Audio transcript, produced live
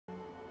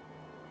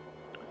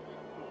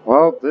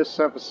Well, this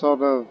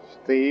episode of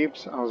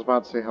Thebes, I was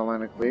about to say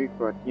Hellenic League,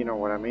 but you know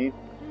what I mean.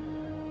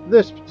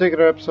 This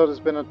particular episode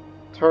has been a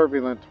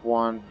turbulent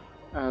one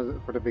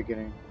for the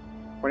beginning.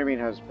 What do you mean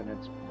has been?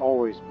 It's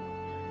always been.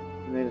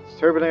 And it's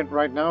turbulent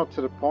right now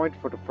to the point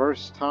for the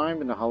first time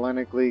in the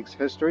Hellenic League's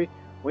history,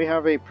 we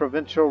have a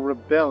provincial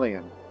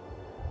rebellion,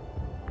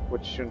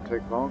 which shouldn't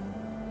take long.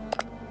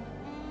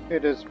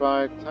 It is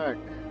by Tech,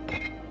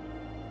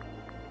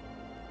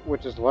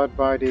 which is led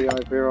by the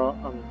Ibero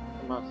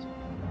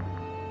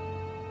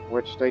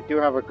which they do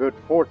have a good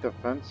fort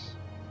defense.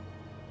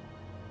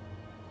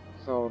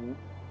 So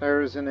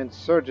there is an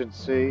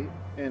insurgency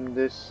in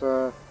this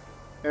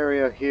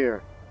area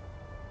here.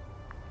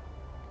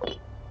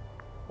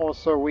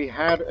 Also, we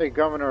had a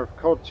governor of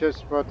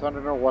Colchis, but I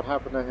don't know what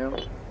happened to him.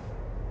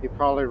 He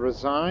probably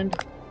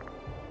resigned,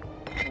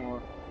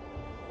 or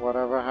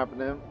whatever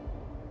happened to him.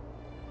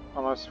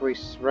 Unless we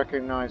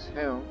recognize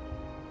him.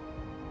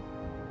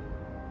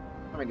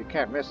 I mean, you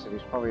can't miss it,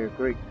 he's probably a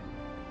Greek.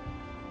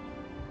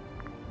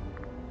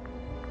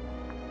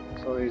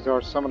 So these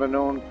are some of the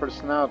known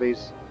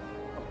personalities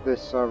of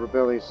this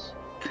rebellious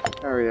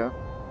area,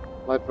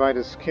 led by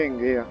this king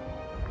here.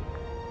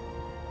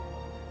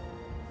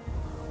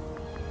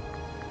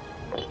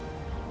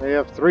 They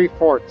have 3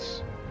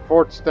 forts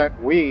that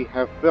we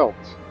have built,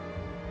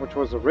 which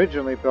was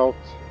originally built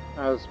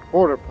as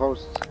border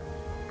posts,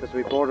 because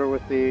we border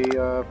with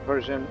the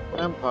Persian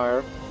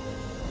Empire,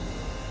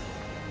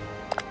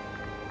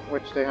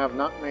 which they have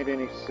not made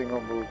any single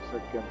moves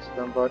against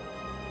them, but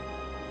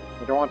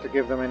we don't want to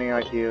give them any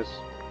ideas.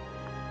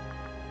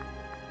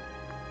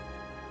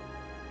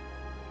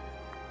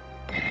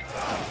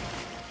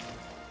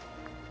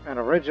 And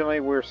originally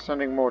we were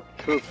sending more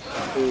troops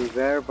to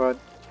there, but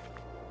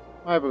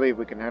I believe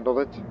we can handle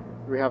it.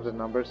 We have the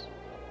numbers.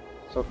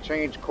 So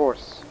change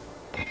course.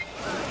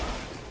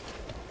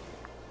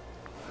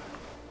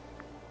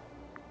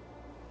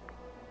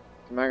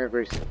 To Mega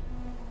Greece.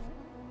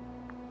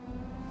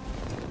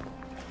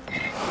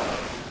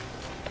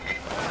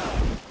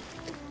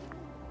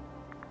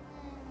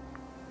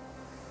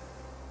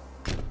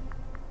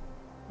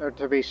 They're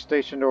to be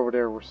stationed over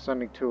there. We're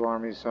sending 2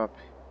 armies up.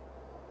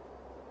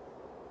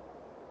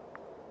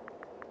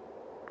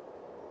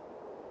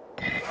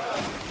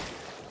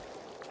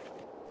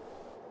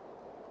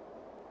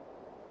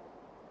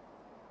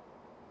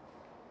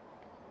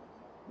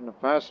 And the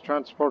fast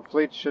transport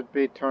fleet should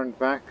be turned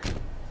back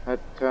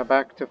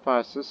back to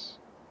Phasis.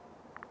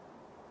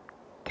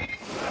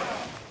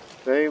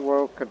 They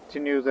will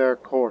continue their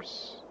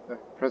course, their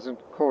present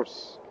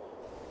course,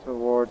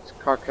 towards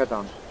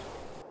Karkedon.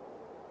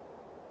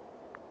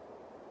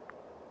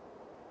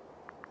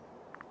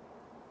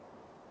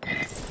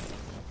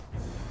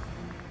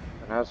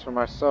 And as for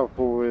myself,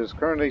 who is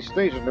currently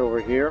stationed over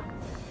here,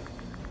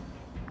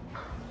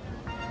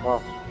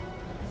 well,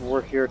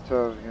 we're here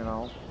to, you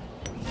know,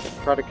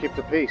 try to keep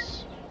the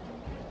peace.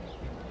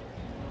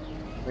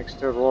 Thanks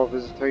to royal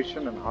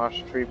visitation and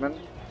harsh treatment.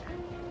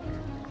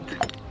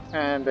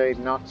 And a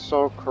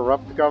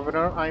not-so-corrupt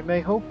governor, I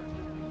may hope.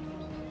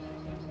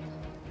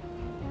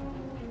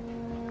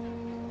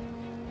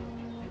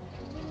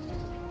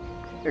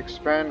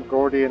 Expand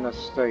Gordian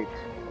estate.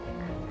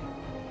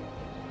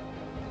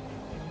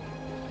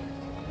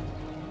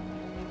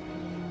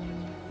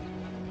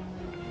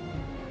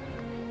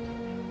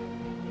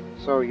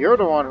 So you're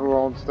the one who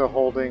owns the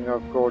holding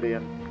of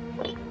Gordian.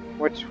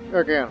 Which,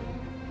 again,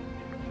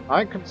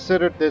 I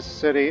considered this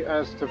city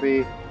as to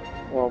be,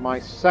 well, my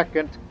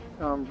second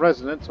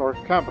residence or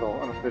capital,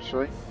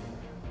 unofficially.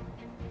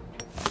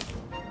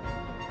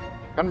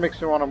 Kind of makes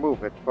me want to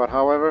move it, but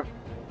however,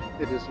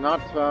 it is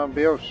not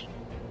Boeotian.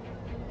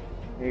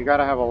 You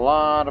gotta have a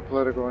lot of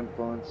political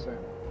influence and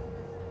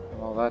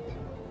all that.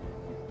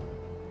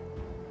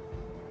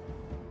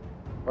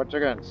 Which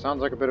again,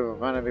 sounds like a bit of a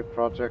vanity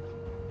project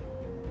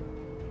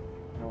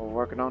that we're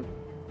working on.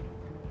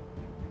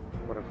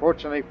 But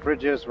unfortunately,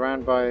 Phrygia is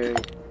ran by a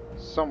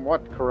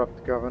somewhat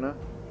corrupt governor.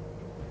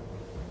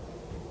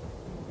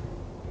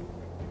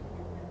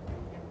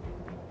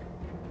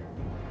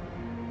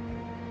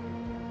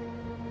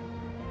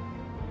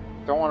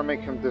 Don't want to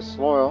make him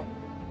disloyal.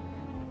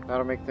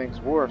 That'll make things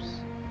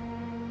worse.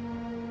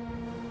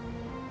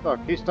 Look,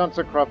 he's done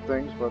some corrupt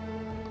things, but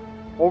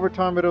over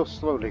time it'll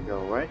slowly go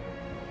away.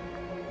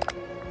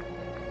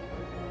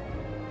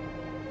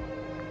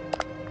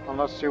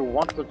 Unless you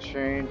want to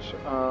change,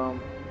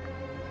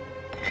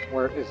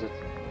 where is it?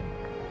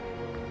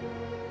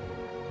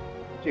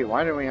 Gee,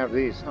 why didn't we have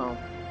these?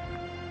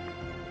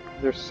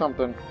 There's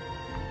something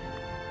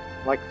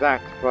like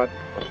that, but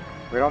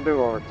we don't do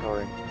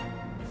oratory.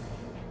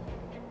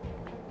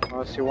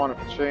 Unless you want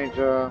to change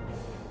to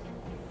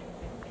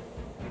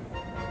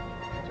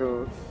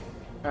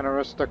an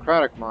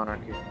aristocratic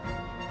monarchy,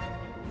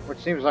 which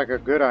seems like a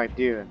good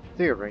idea in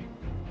theory.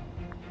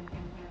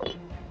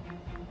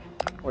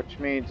 Which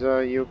means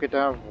you could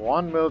have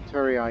 1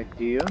 military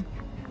idea,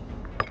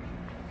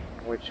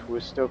 which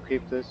would still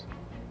keep this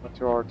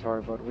to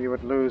oratory, but we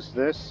would lose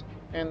this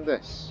and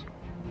this.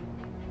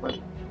 But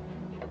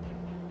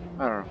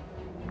I don't know.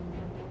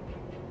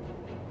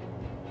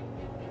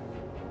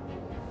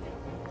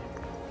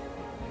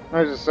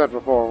 As I said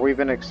before, we've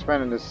been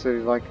expanding this city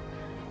like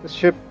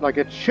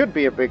it should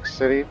be a big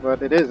city,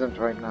 but it isn't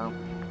right now.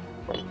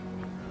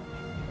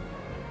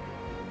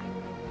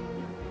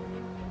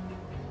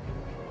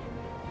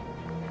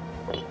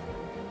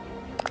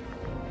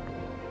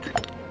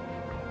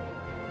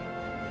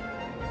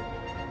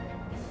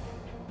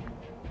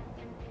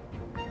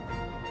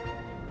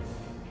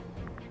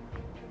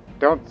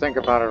 Don't think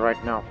about it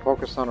right now.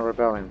 Focus on the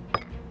rebellion.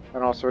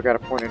 And also we gotta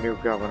appoint a new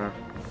governor.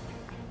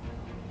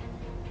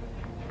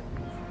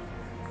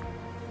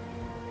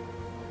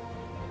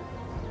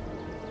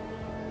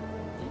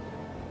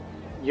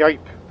 Yipe.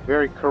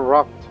 Very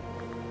corrupt.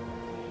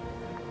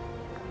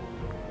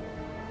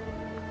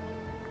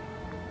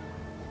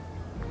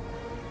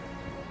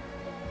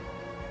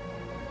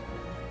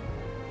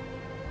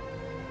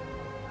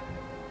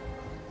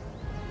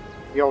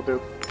 You'll do.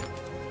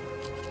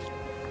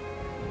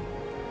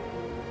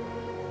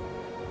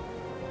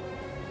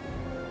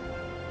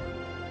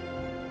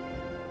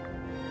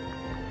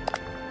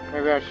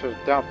 Maybe I should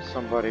adopt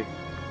somebody.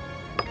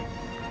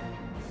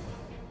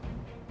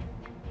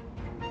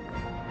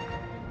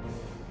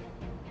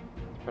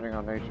 Depending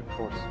on age, of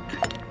course.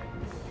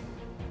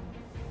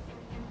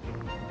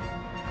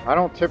 I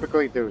don't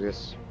typically do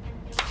this.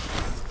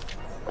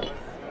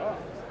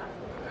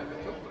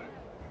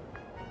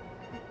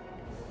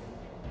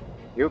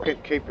 You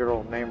can keep your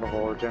old name of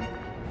origin.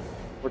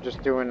 We're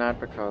just doing that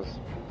because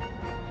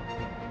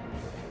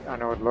I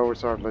know it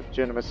lowers our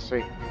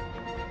legitimacy.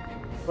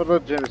 But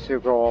legitimacy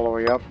will go all the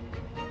way up.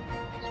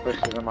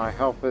 Especially when my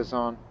health is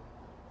on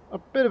a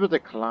bit of a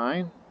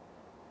decline.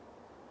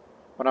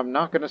 But I'm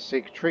not going to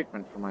seek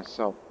treatment for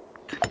myself.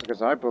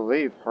 Because I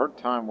believe her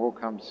time will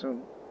come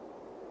soon.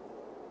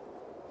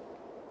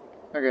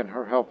 Again,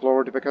 her health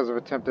lowered because of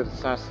attempted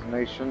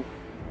assassination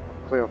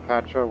of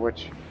Cleopatra,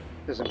 which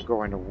isn't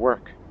going to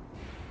work.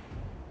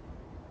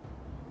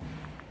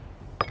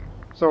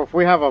 So if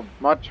we have a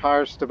much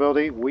higher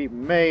stability, we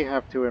may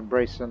have to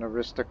embrace an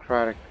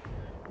aristocratic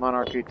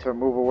monarchy to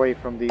move away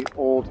from the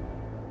old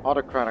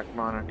autocratic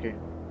monarchy.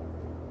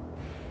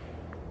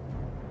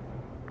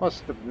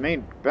 Plus the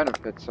main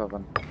benefits of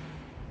an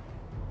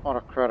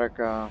autocratic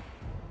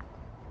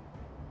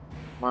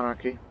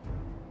monarchy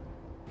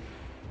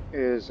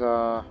is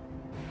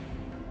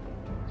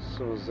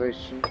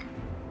civilization.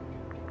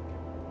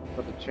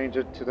 But to change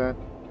it to that,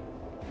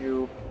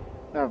 you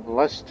have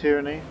less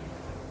tyranny,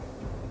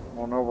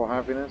 more noble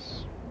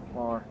happiness,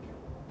 or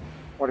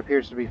what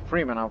appears to be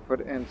Freeman output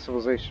and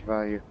civilization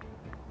value.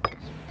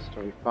 It's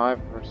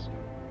 35%.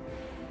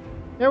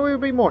 Yeah, we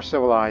would be more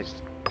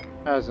civilized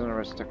as an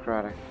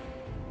aristocratic.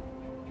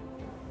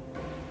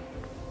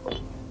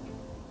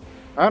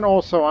 And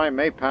also I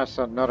may pass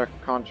another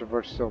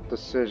controversial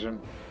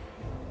decision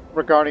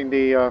regarding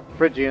the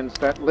Phrygians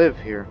that live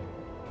here.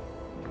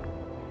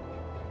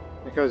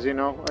 Because, you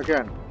know,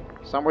 again,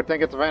 some would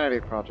think it's a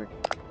vanity project.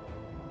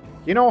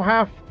 You know,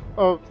 half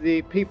of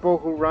the people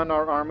who run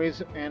our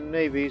armies and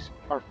navies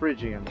are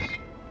Phrygians.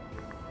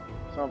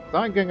 So I'm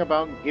thinking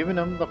about giving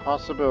them the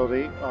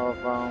possibility of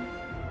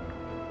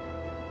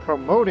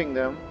promoting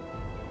them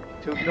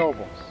to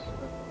nobles.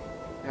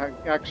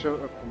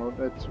 Actually, promote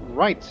its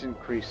rights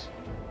increase.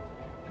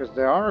 Because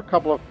there are a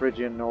couple of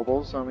Phrygian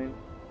nobles, I mean,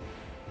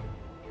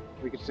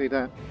 we can see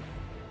that.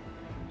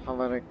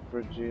 Hellenic,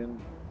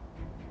 Phrygian.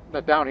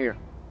 Down here.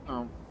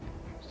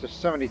 There's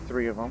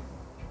 73 of them.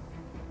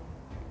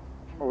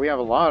 Well, we have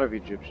a lot of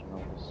Egyptian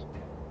nobles.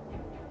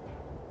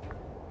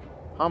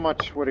 How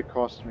much would it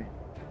cost me?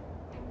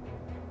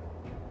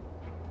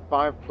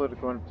 5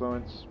 political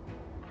influence.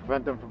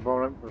 Prevent them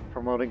from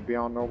promoting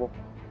beyond noble.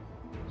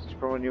 Just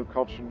promote a new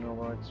culture and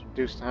noble rights.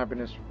 Reduce the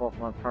happiness for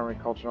my primary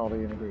culture and all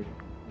the integrated.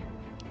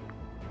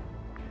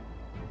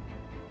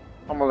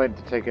 I'm willing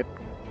to take it.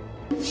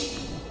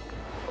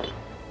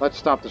 Let's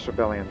stop this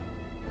rebellion.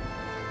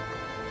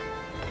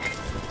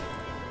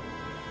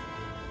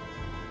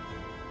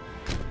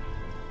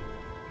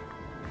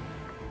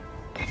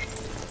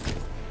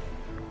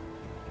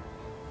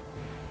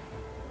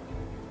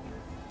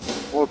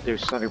 We'll do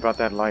something about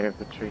that light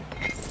infantry.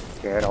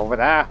 Get over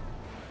there!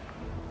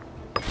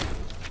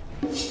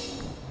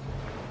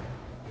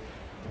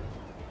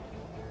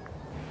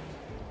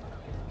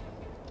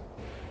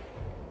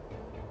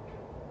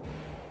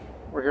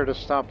 We're here to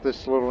stop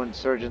this little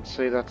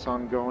insurgency that's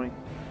ongoing.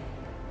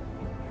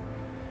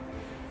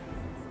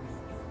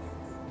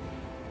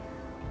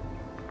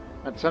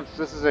 And since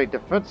this is a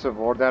defensive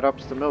war, that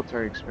ups the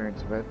military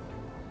experience a bit.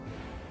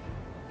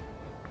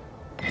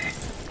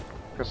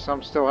 Because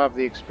some still have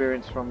the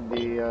experience from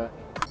the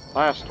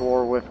last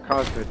war with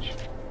Carthage.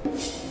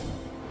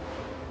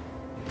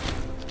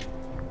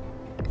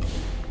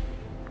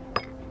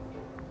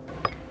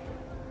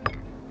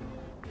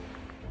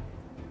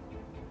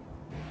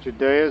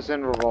 Judea is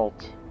in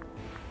revolt.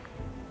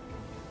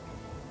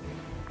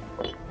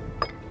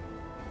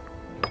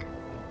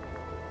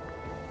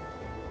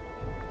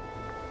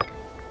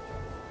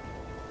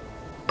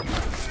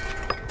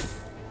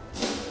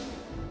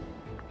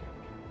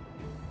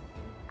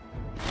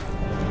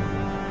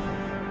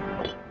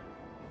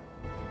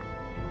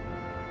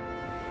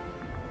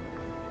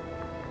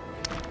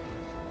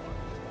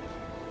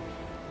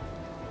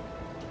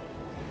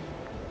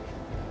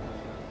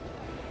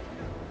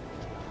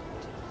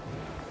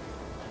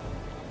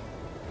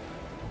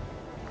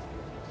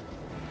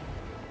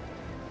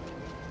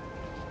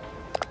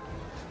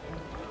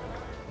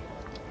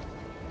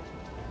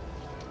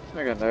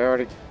 Again, they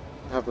already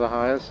have the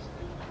highest.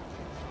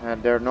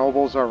 And their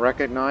nobles are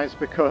recognized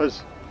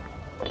because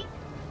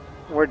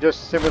we're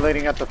just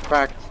simulating at the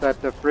fact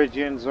that the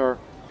Phrygians are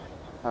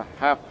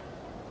half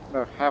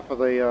of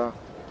the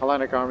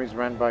Hellenic armies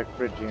ran by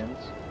Phrygians.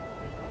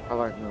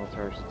 Hellenic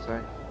military, I should say.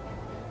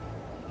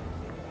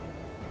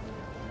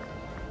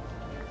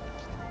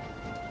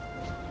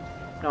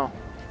 No,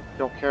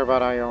 don't care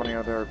about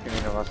Ionia, their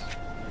opinion of us.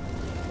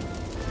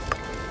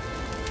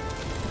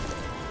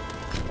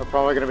 We're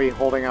probably going to be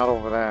holding out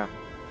over there.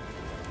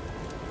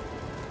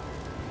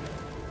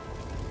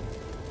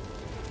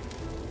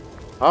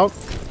 Oh!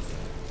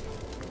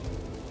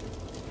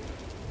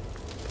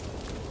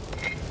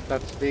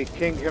 That's the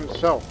king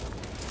himself.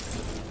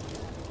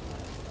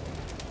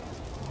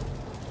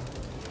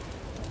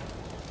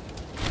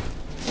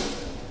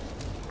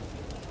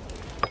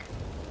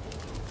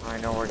 I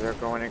know where they're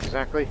going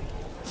exactly.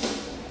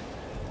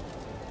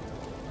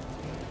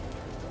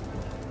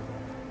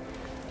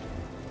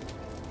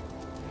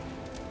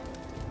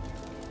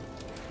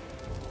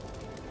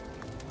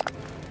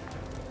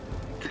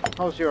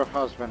 How's your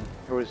husband,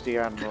 who is the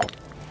admiral?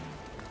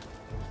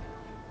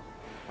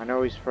 I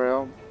know he's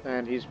frail,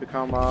 and he's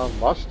become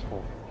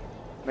lustful.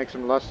 Makes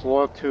him less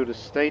loyal to the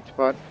state,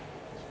 but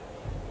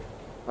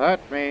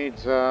that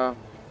means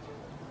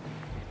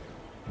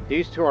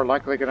these two are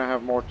likely going to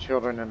have more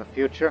children in the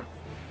future,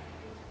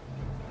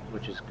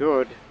 which is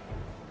good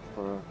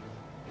for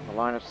the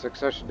line of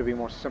succession to be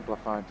more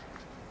simplified.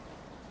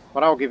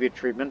 But I'll give you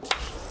treatment,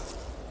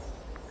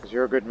 because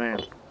you're a good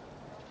man.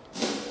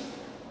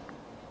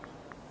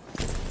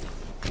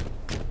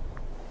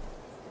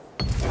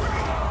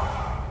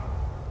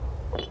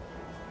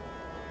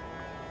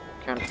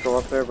 Can't go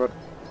up there, but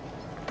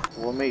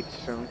we'll meet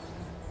soon.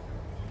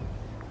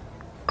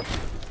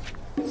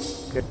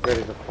 Get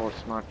ready to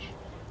force march.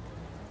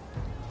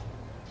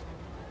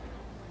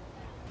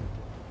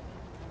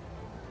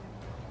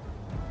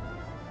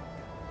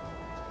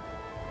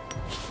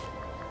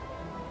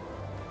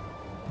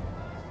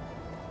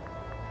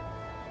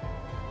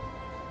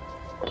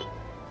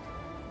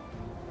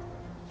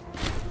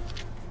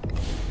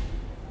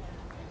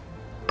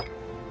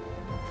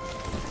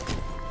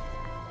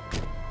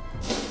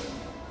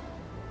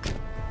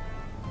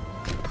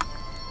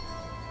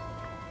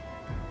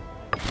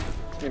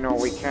 You know,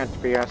 we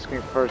can't be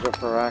asking Persia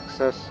for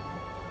access,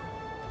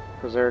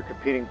 because they're a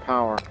competing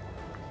power.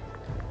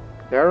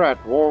 They're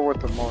at war with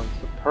the Morians.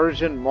 The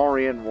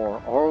Persian-Mauryan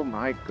War. Oh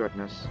my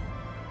goodness.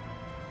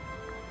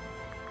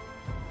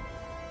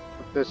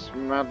 This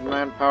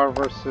manpower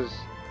versus...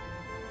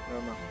 I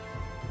don't know.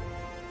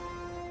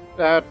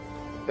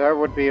 That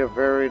would be a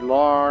very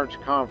large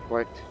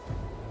conflict.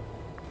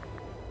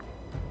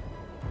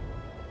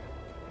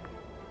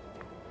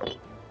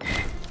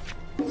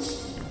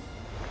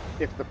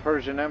 If the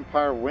Persian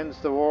Empire wins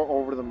the war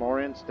over the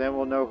Morians, then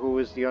we'll know who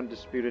is the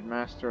undisputed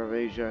master of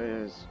Asia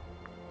is.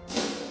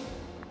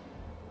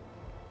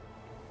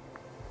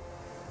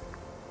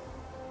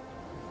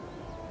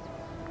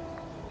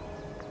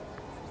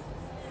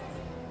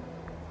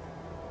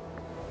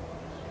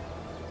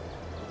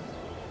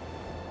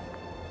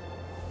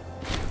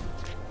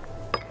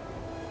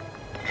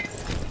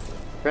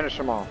 Finish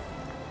them all.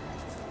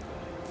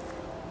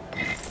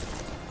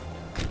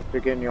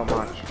 Begin your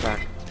march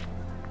back.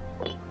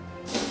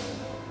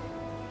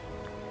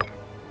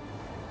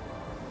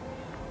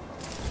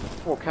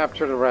 We'll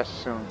capture the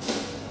rest soon,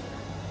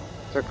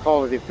 to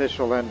call it the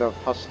official end of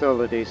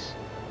hostilities.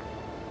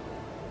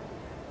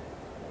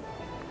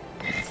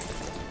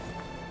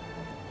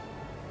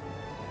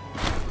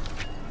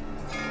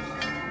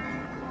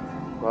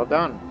 Well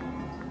done.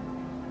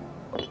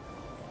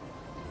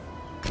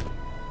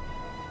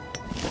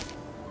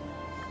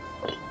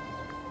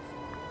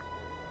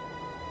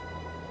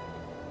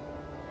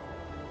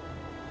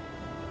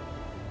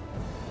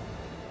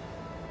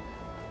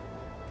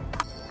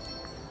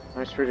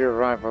 Nice for you to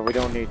arrive, but we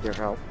don't need your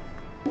help.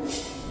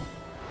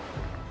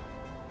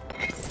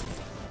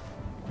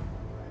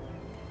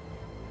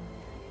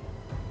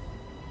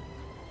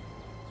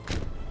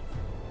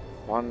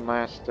 One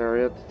last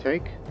area to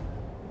take,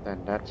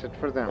 then that's it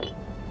for them.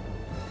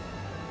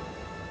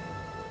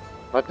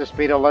 Let this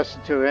be the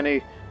lesson to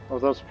any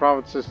of those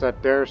provinces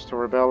that dares to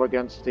rebel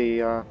against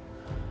the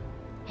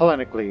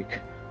Hellenic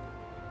League.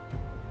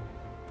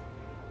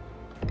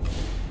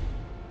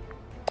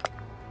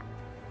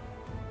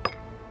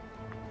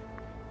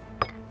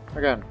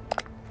 Again,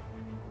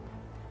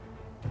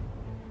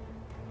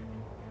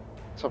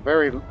 it's a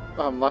very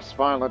less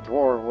violent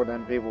war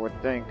than people would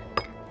think.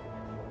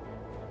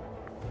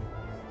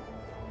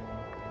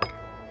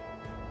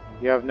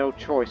 You have no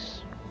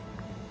choice.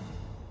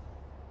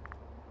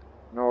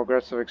 No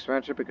aggressive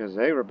expansion because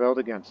they rebelled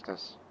against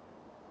us.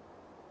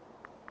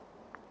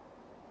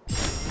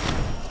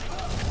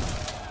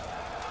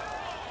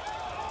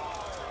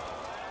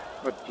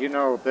 But you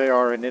know, they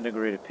are an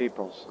integrated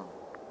people, so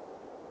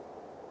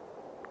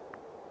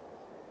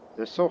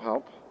this will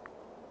help.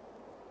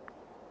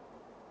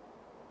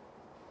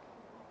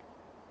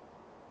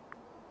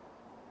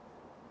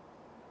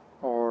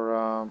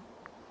 Or,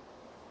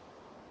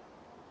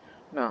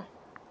 No.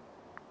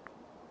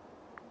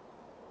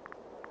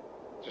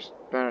 Just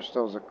banish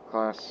those as a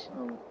class.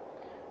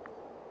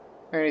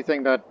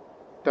 Anything that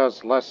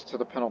does less to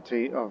the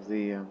penalty of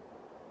the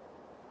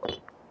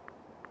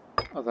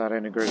of that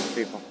integrated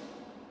people.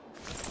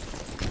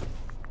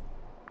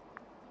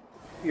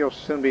 You'll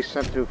soon be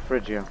sent to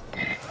Phrygia.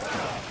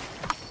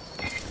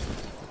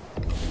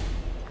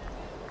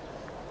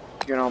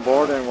 Get on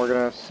board, and we're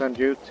gonna send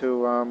you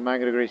to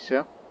Magna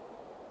Graecia.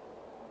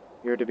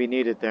 You're to be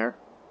needed there.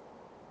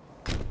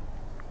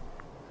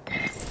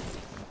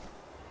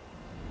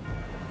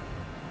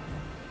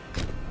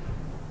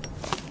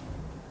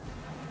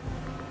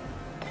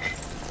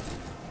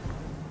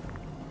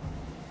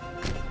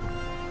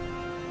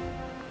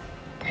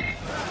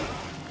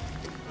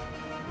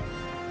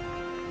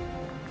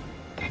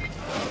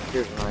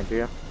 Here's an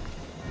idea.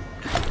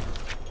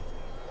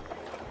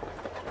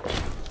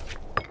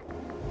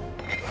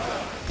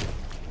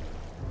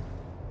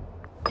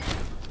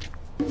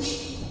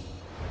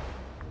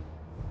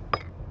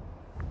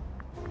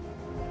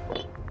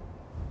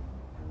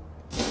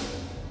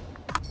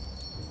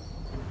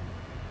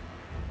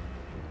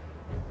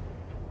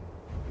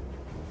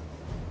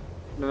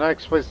 The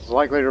next place that's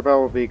likely to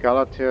rebel will be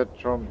Galatia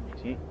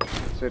Tromiti.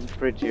 It's in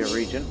Phrygia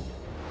region.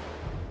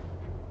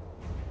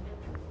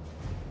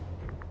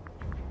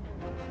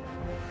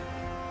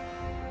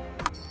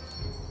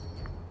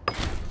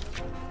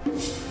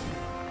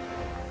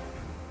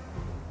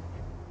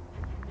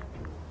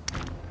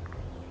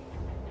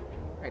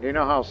 I do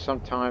know how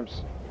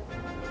sometimes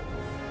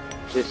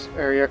this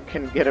area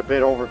can get a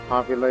bit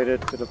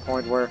overpopulated to the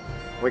point where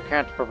we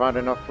can't provide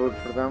enough food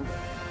for them.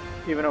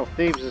 Even though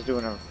Thebes is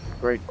doing a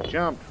great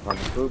job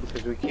providing food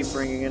because we keep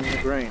bringing in the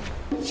grain.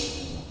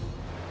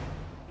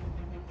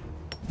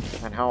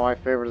 And how I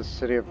favor the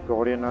city of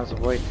Gordian as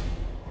of late.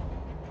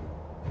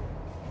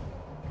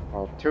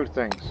 Well, two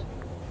things.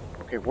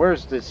 Okay,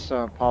 where's this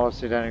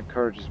policy that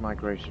encourages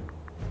migration?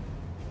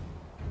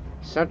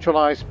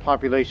 Centralized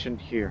population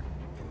here.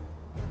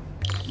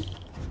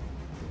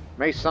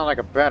 May sound like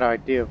a bad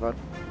idea, but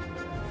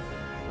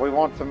we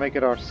want to make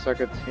it our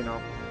second,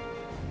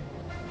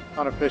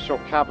 unofficial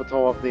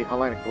capital of the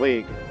Hellenic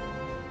League.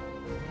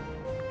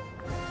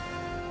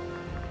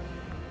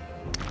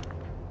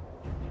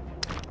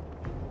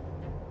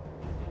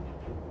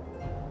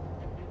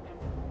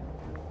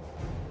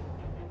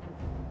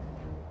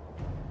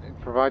 It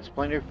provides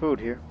plenty of food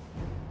here.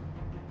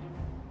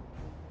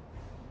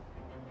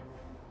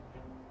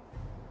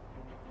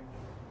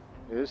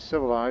 It is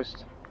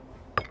civilized.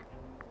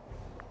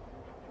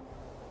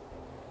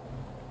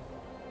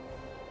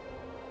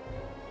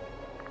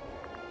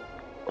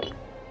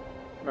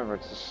 Remember,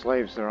 it's the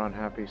slaves that are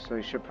unhappy, so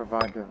you should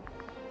provide them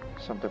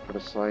something for the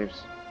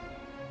slaves.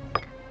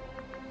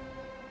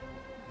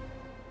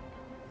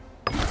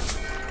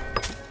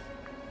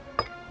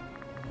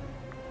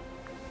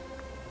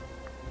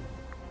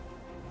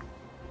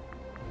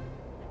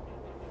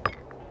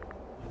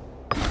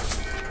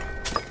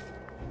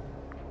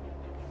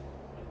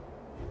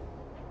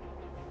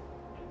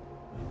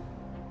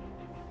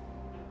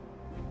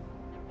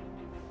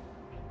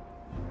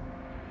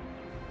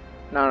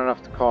 Not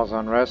enough to cause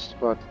unrest,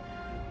 but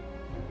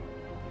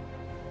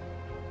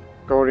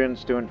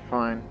Gordian's doing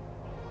fine.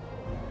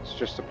 It's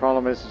just the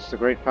problem is it's the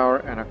great power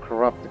and a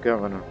corrupt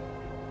governor,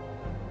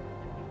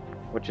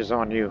 which is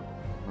on you,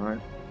 alright?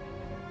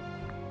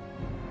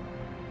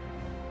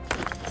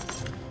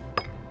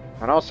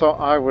 And also,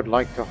 I would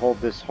like to hold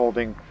this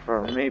holding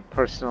for me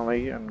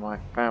personally and my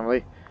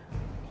family.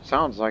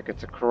 Sounds like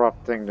it's a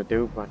corrupt thing to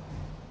do, but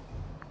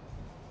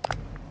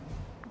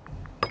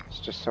it's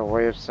just a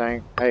way of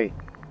saying, hey,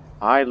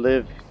 I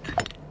live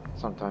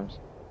sometimes.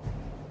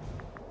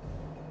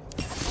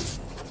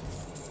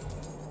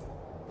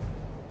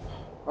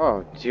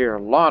 Oh dear,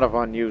 a lot of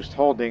unused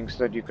holdings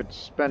that you could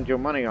spend your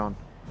money on.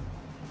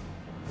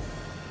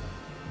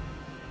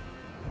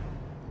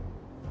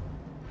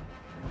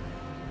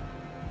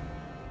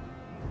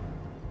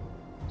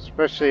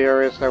 Especially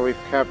areas that we've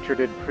captured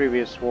in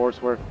previous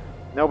wars where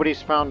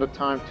nobody's found the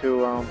time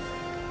to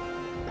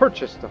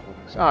purchase the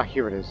holdings. Ah,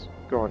 here it is.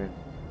 Gordon.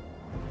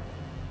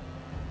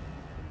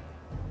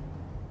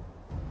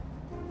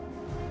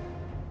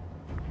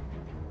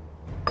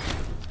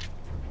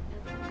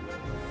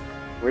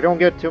 We don't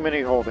get too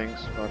many holdings,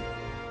 but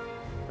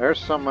there's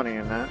some money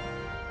in that.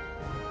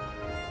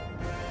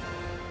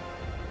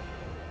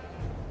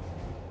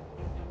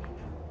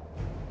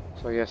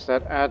 So yes,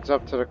 that adds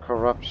up to the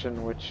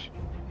corruption, which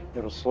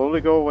it'll slowly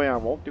go away. I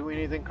won't do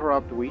anything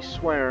corrupt, we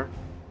swear.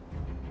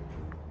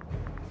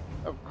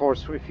 Of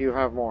course, if you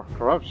have more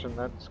corruption,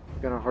 that's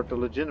gonna hurt the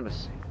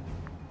legitimacy.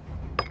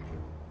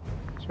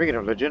 Speaking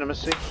of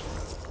legitimacy,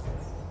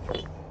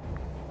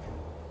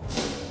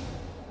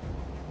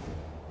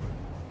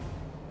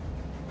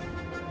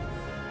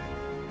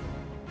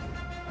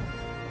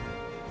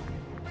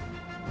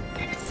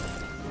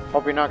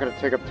 hope you're not going to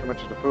take up too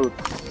much of the food.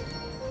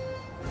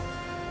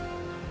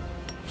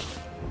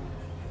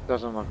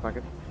 Doesn't look like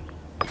it.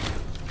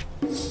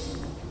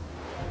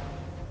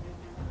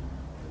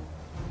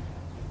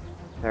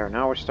 There,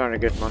 now we're starting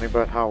to get money,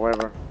 but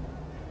however,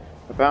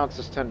 the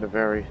balances tend to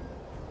vary.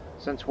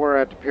 Since we're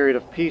at the period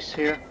of peace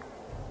here,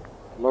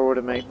 lower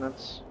the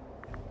maintenance.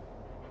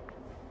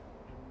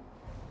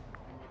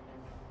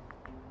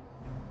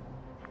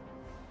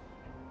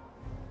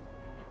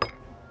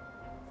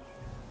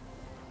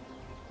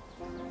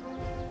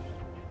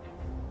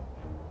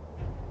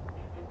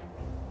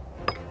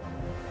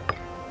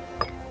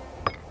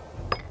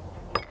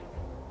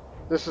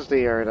 This is the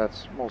area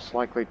that's most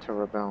likely to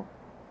rebel.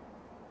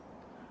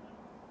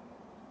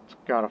 It's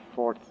got a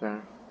fort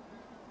there.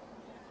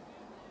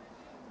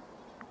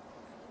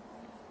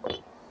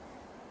 Let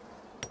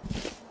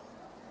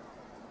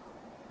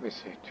me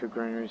see, 2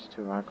 granaries,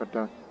 2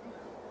 aqueduct,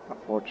 a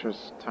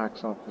fortress,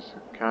 tax office,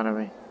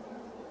 academy,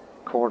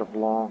 court of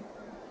law,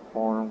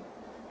 forum.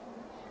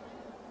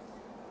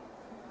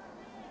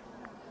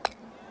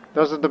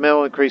 Doesn't the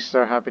mill increase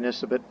their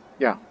happiness a bit?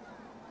 Yeah.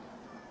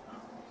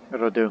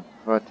 It'll do,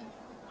 but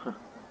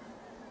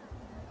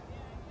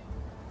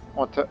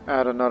want to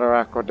add another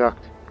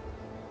aqueduct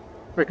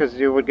because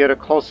you would get a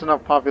close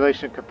enough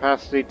population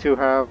capacity to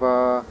have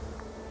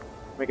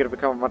make it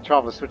become a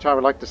metropolis, which I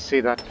would like to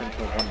see that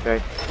until one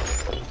day.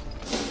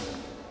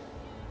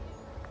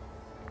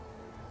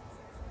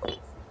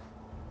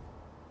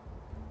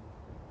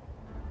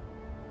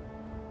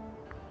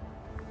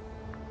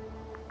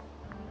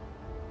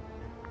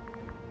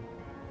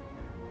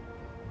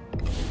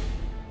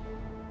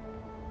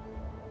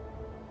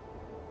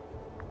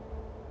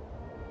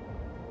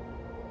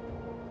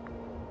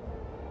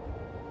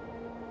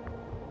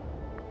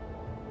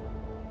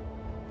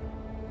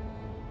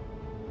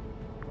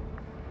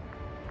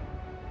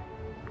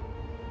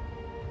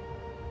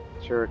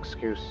 It's your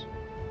excuse.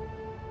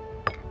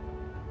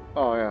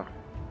 Oh yeah,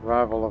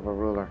 rival of a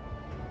ruler.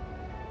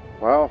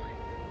 Well,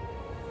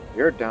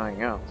 you're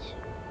dying out.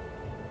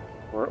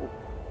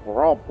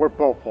 We're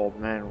both old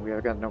men. We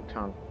have got no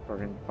time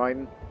for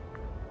fighting.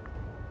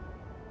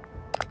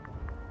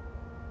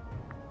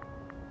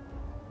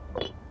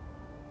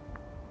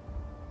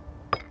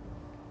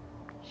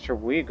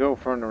 Should we go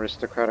for an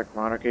aristocratic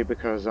monarchy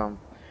because it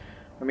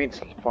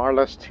means far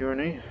less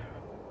tyranny.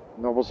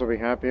 Nobles will be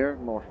happier,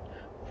 more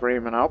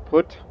freedom and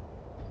output,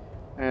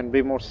 and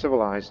be more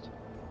civilized.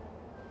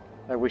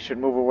 That we should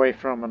move away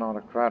from an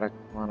autocratic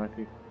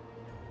monarchy.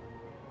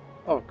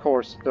 Of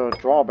course, the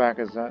drawback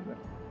is that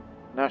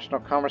national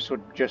commerce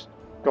would just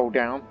go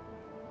down.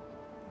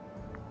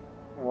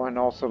 One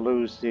also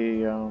lose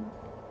the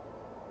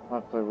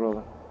monthly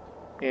ruler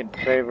in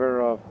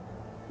favor of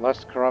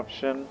less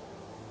corruption,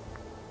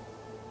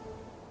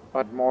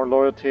 but more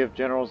loyalty of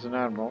generals and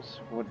admirals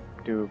would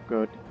do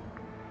good.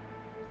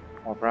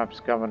 Or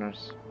perhaps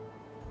governors.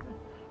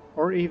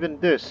 Or even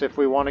this, if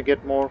we want to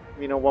get more,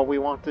 you know, what we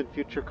want in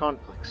future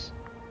conflicts.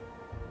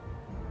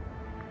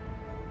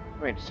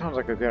 I mean, it sounds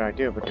like a good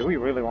idea, but do we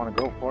really want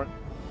to go for it?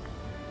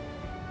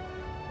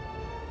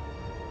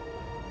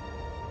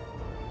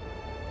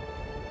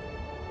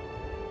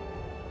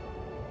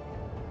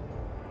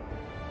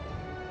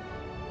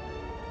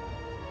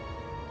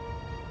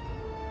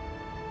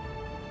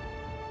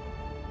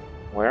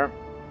 Where?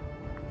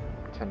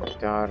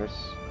 Daughters.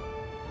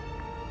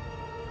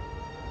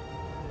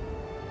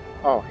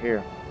 Oh, here.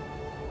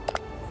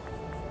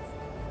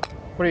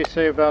 What do you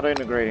say about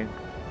integrating?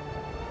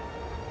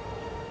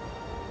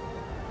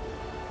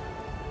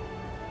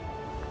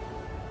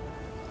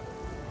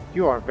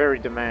 You are very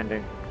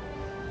demanding.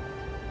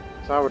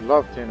 So I would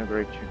love to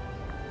integrate you.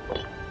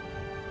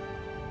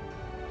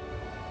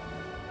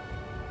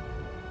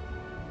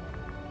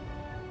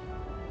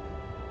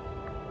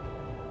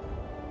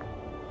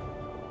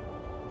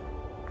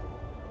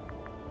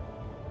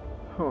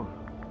 Whew.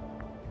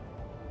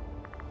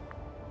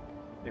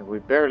 Yeah, we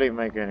barely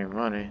make any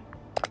money.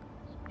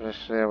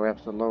 Especially we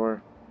have to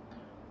lower,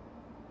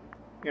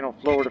 you know,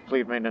 lower the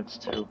fleet maintenance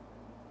too.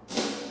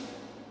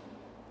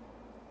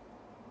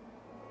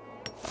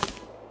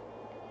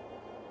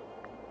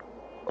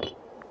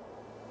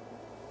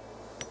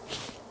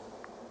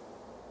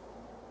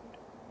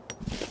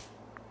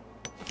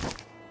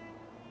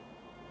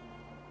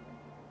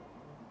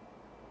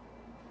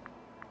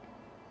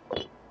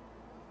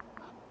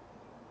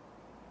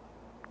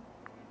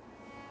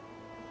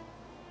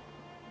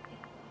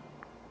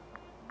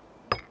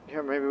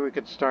 Yeah, maybe we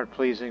could start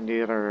pleasing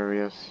the other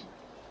areas.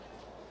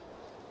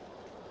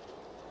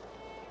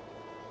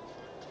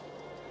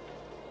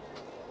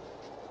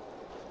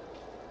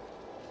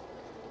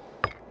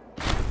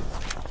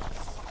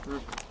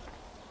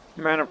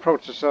 Man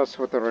approaches us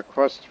with a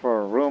request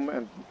for a room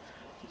and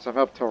some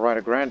help to write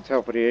a grand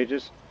tale for the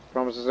ages.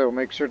 Promises they will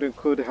make sure to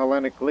include the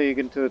Hellenic League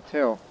into the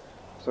tale,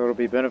 so it'll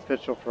be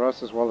beneficial for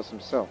us as well as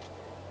himself.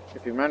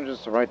 If he manages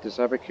to write this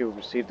epic, he will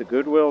receive the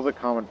goodwill of the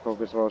common folk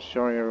as well as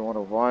showing everyone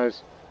what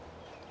wise,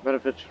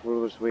 beneficial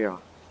rulers we are.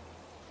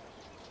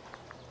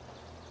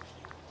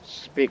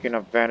 Speaking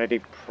of vanity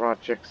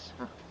projects,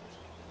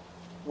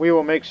 we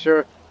will make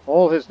sure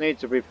all his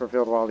needs will be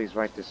fulfilled while he's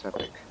writing this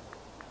epic.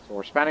 So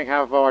we're spending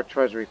half of our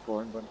treasury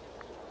for him, but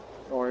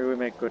don't worry, we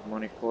make good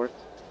money for it.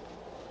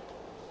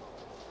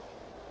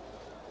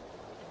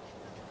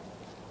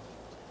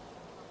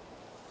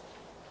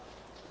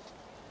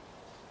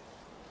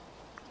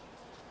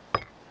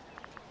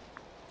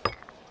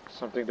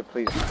 Something to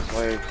please the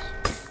slaves.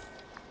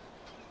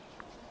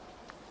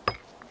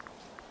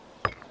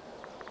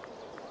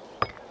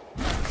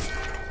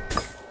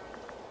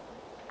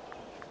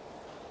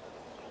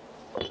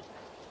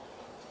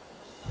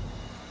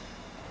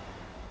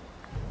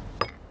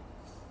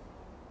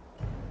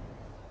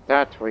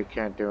 That we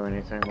can't do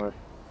anything with.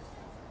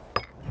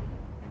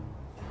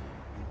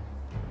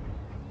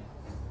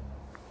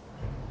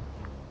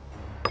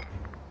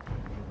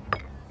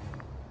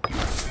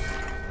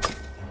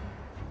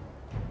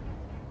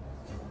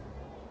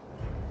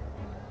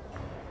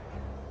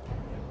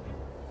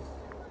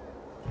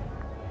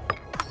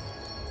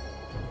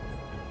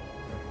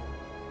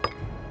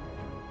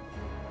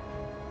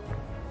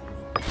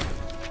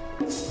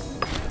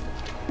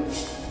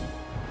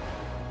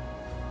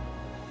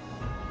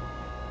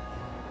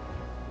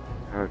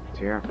 Oh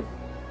dear.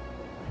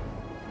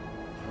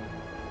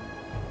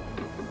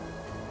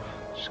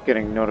 Just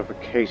getting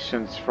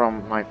notifications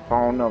from my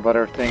phone of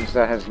other things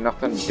that has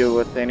nothing to do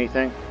with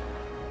anything.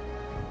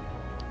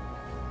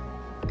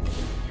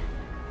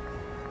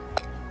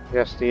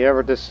 Yes, the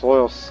ever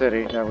disloyal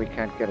city that we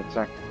can't get its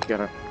act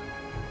together.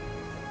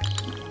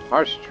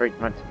 Harsh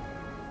treatment.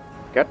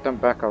 Get them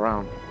back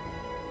around.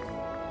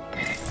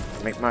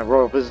 Make my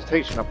royal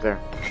visitation up there.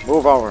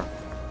 Move over.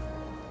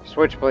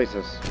 Switch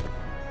places.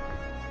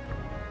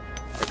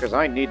 Because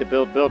I need to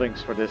build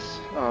buildings for this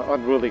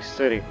unruly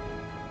city.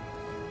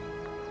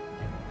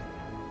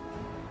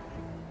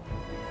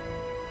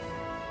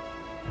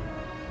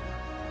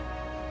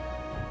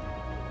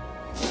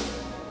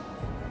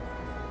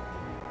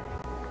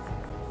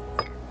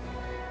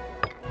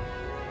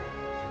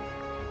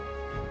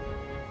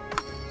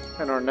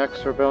 And our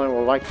next rebellion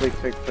will likely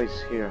take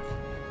place here.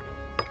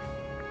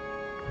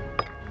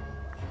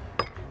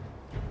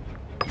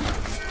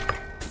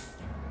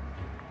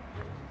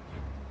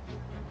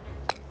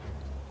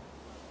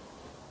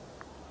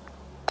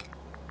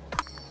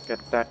 Get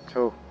that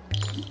too.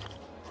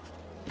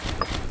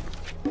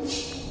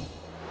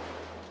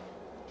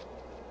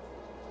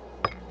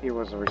 He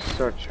was a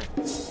researcher.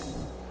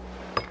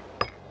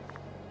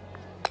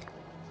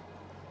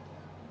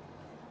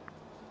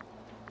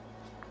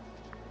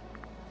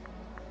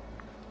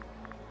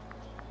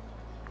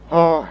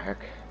 Oh, heck.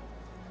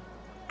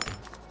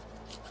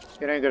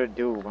 It ain't gonna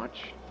do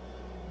much.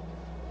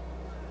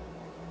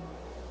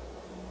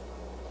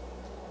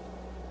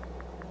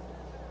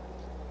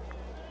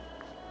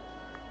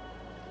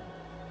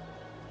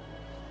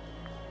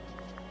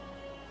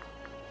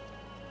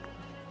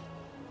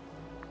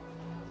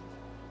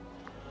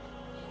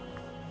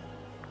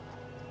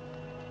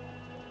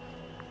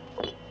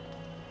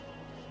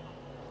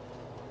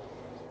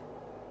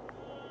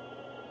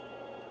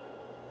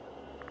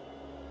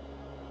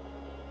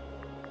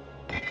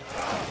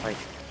 Like,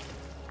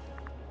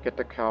 get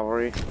the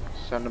cavalry,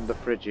 send them to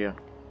Phrygia.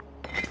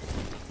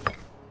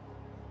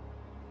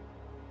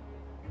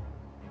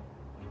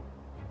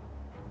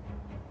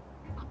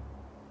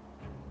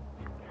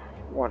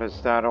 What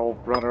is that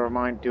old brother of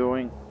mine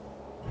doing?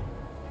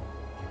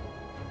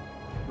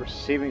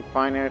 Receiving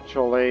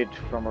financial aid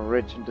from a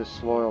rich and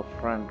disloyal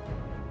friend.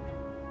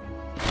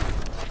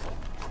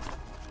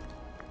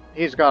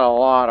 He's got a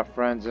lot of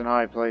friends in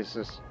high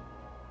places.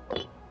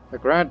 The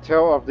grand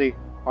tale of the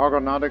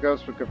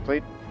Argonauticus was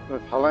complete,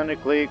 with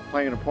Hellenic League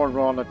playing an important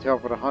role in the tale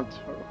for the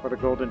hunt for the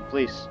Golden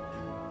Fleece.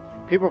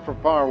 People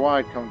from far and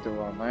wide come to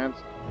our lands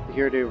to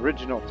hear the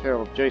original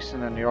tale of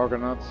Jason and the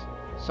Argonauts.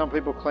 Some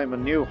people claim a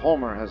new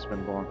Homer has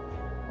been born,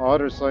 while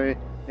others lay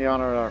the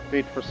honor at our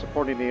feet for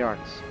supporting the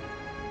arts.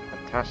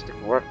 Fantastic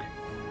work.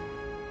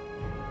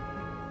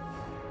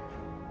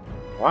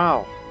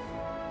 Wow.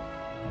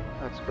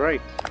 That's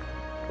great.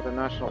 For the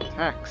national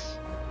tax.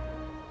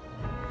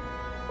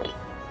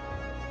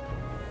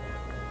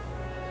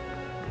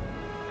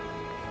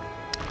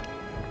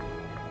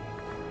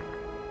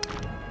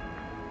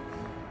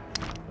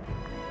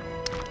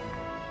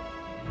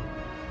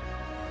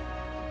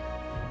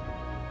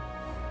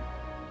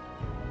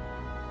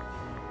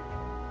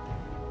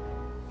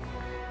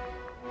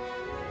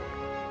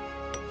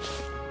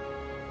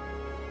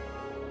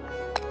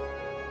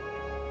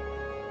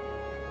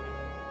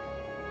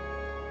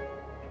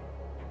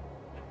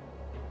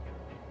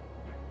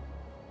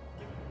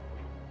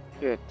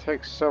 Yeah, it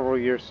takes several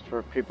years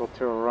for people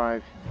to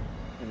arrive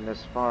in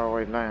this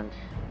faraway land.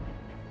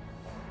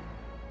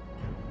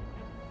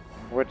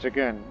 Which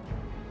again,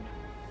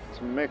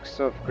 it's a mix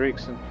of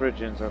Greeks and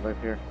Phrygians that live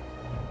here.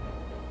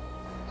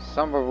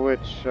 Some of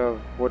which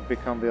would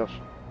become the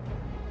ocean.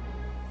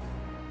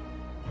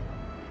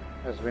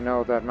 As we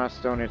know that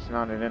Macedonia is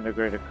not an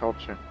integrated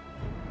culture.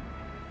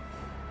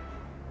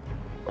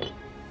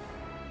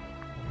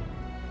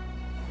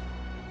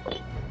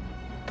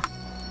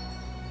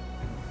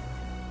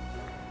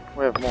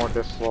 We have more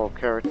disloyal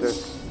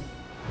characters.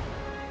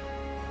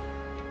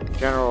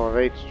 General of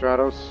 8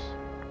 Stratos,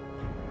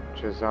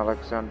 which is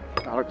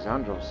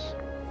Alexandros.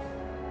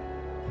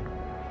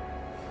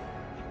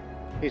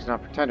 He's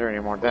not pretender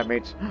anymore. That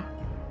means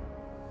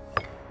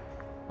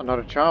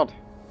another child.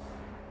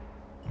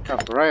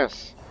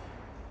 Caprias.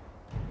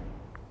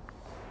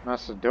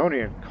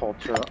 Macedonian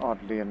culture,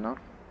 oddly enough.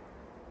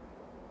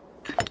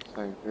 It's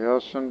like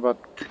Boeotian, but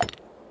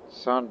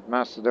sound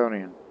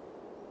Macedonian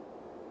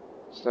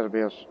instead of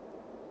Boeotian.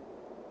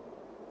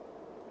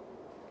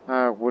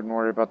 I wouldn't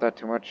worry about that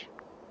too much.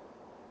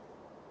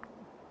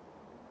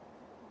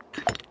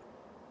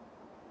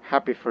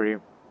 Happy for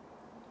you.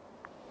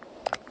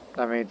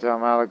 That means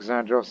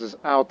Alexandros is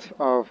out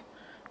of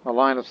the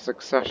line of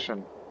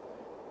succession.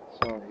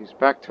 So he's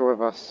back to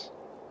with us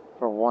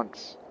for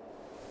once.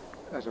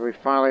 As we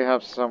finally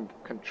have some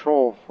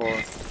control for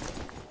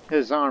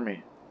his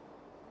army.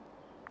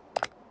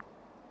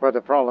 But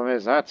the problem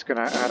is that's going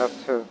to add up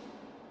to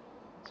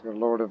a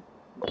load of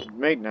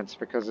maintenance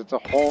because it's a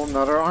whole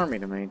nother army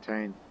to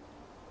maintain.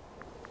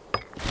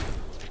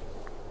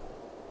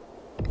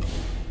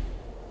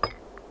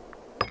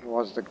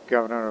 Was the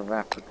governor of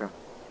Africa.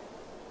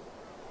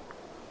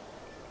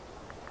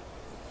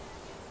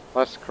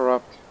 Less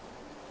corrupt.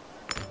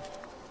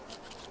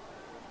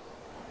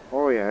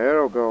 Oh yeah,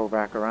 it'll go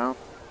back around.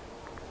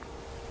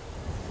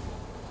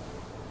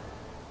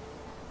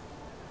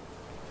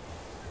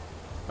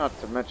 Not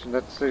to mention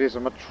that city is a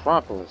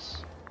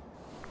metropolis.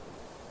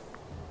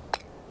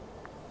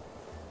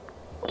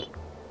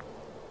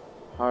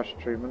 Harsh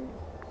treatment.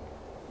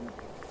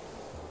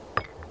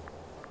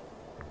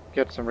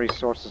 Get some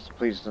resources to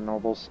please the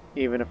nobles,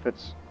 even if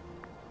it's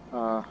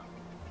I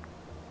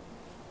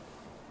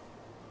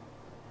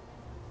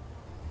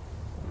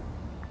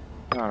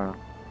don't know.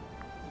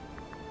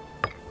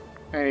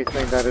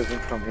 Anything that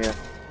isn't from here.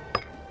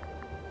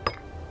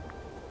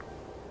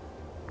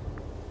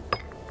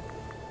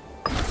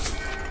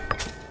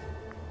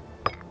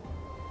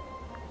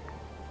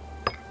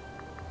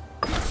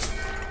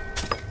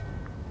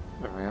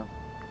 There we go.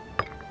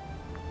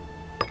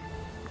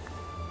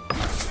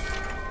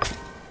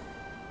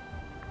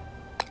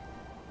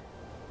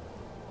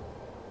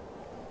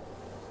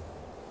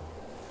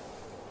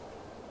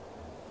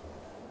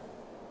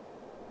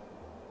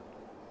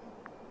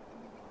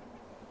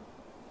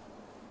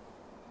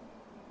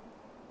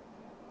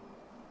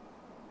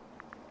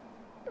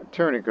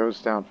 Tyranny goes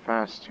down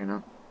fast, you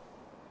know.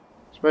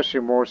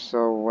 Especially more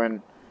so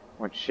when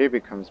she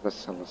becomes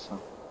Basilissa.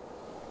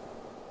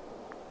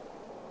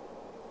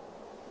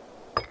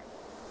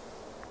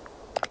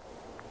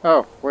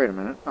 Oh, wait a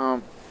minute.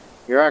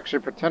 You're actually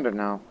pretending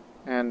now.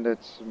 And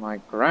it's my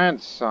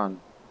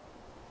grandson.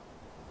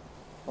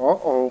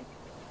 Uh-oh.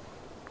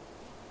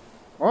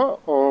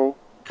 Uh-oh.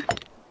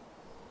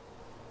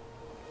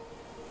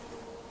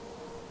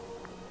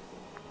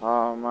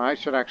 I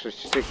should actually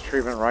seek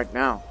treatment right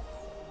now.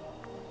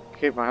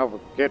 Keep my health,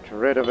 get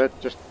rid of it,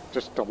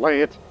 just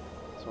delay it,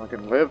 so I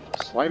can live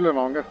slightly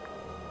longer.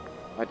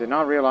 I did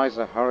not realize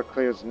that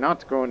Heraclea is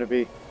not going to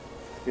be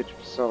future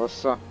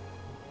Basilissa.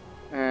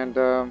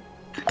 And,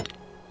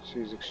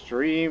 she's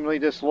extremely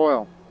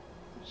disloyal.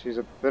 She's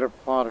a bitter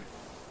plotter.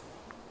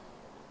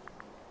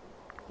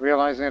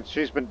 Realizing that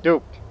she's been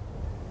duped.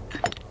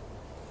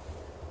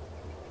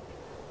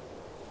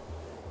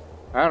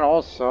 And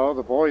also,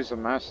 the boys of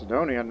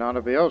Macedonia are not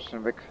of the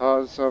ocean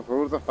because of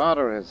who the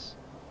father is.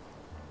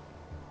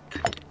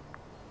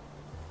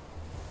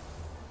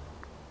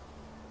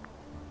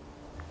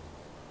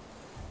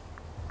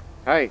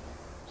 Hey,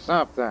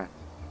 stop that.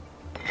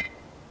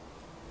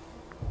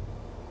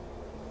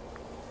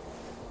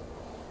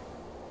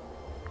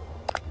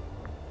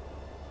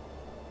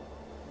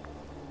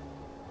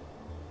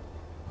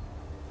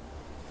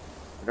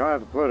 We don't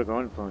have the political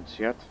influence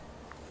yet,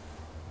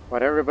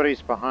 but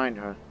everybody's behind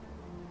her.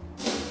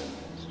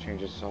 This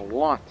changes a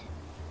lot.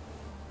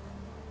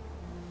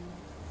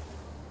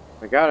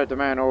 We gotta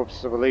demand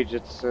oaths of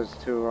allegiances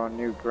to our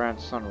new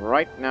grandson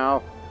right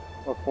now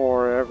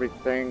before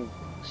everything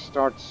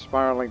starts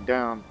spiraling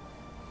down.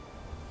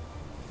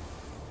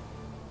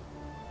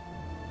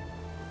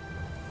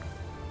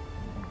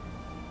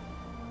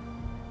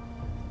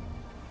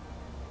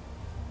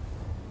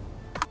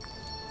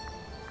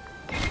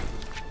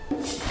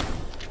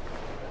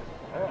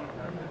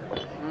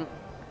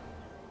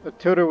 The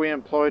tutor we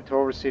employed to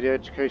oversee the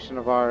education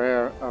of our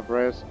heir,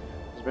 Abreus,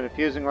 has been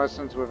infusing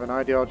lessons with an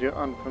ideology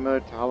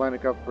unfamiliar to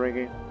Hellenic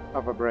upbringing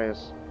of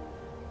Abreus.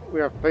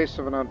 We are faced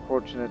with an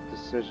unfortunate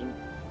decision.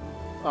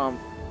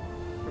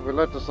 If we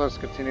let this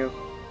lesson continue,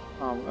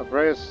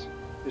 Abreus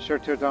is sure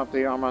to adopt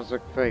the Amazigh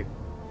faith.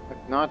 If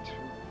not,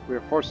 we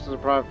are forced to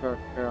deprive her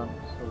parents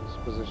of this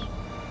position.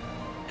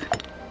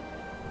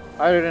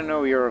 I didn't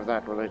know you were of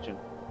that religion.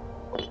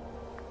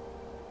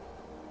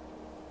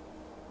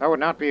 That would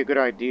not be a good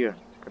idea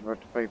to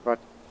convert to faith, but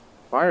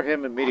fire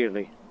him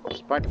immediately,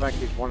 despite the fact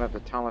he's one of the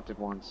talented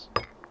ones.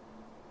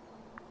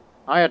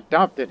 I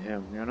adopted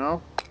him, you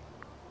know?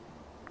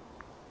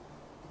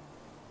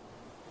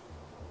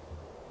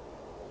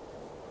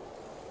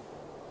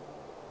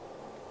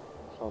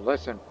 So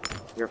listen,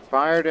 you're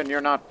fired and you're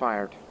not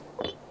fired.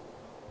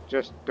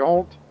 Just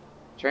don't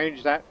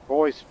change that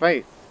boy's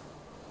faith.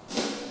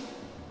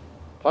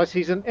 Plus,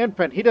 he's an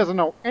infant. He doesn't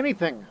know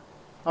anything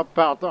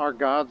about our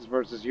gods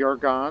versus your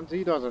gods.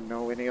 He doesn't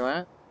know any of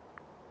that.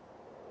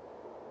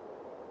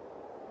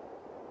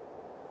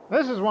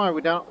 This is why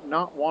we don't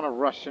not want to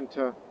rush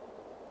into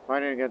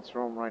fighting against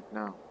Rome right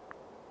now.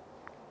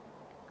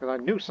 Because I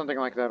knew something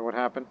like that would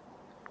happen.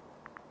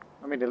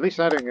 I mean, at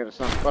least I didn't get a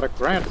son. But a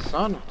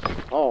grandson?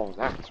 Oh,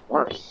 that's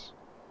worse.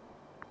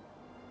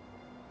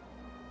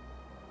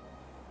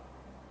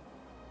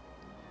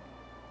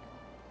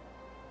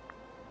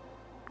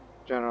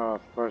 General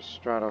of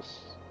First Stratos.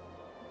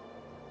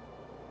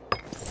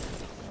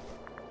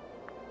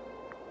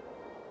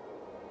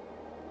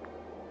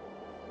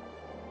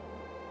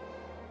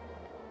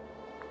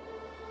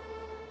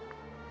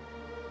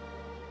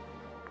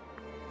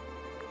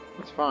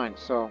 That's fine,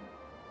 so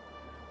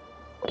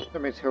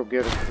that means he'll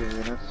get a few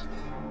units.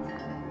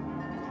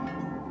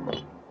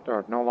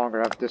 Or no longer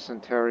have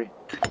dysentery.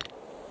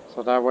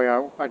 So that way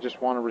I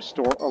just want to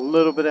restore a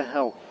little bit of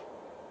health.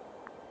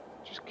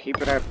 Just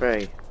keep it at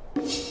bay.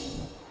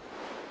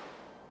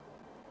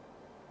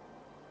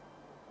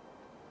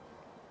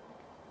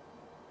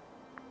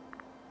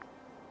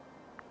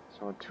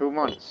 So in 2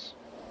 months.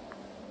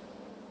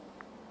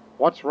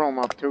 What's Rome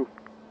up to?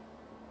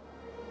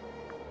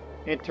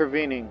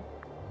 Intervening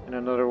in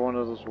another one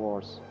of those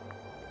wars.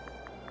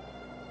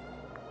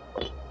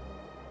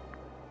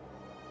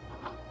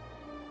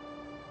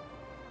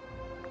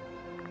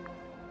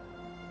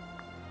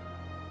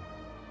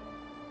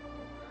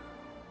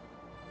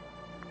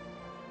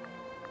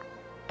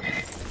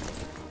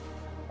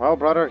 Well,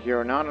 brother,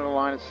 you're not in the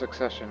line of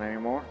succession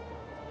anymore.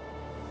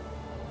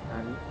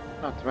 And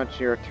not to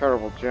mention you're a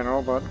terrible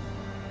general, but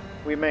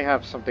we may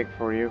have something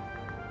for you.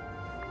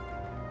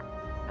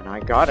 And I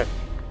got it.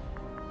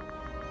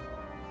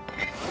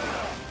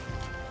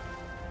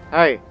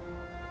 Hey!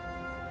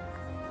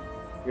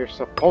 You're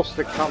supposed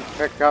to come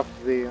pick up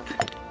the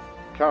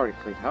cavalry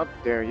fleet. How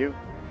dare you?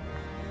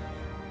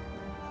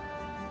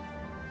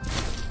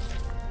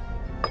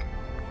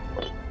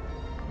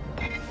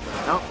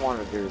 I don't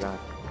want to do that.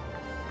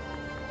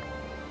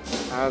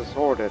 As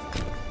ordered.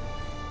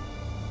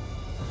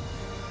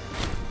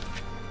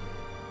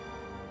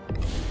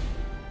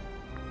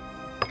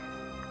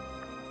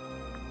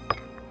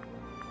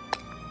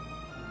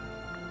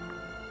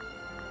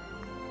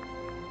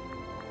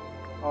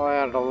 Oh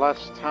yeah, the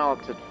less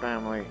talented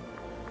family.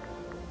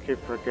 Keep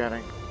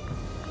forgetting.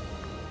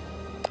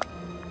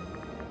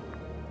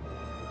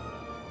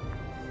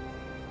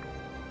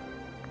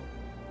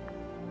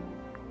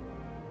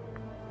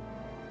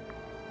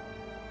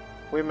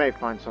 We may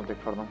find something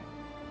for them.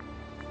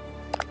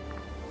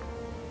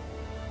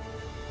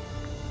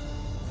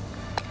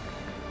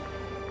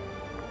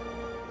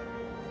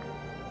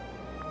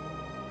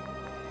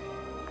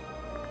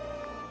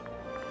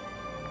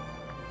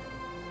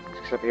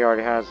 Except he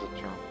already has a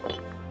job.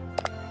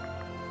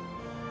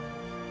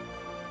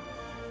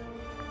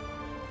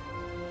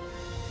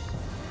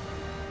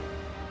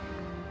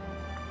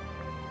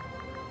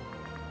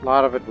 A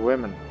lot of it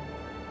women.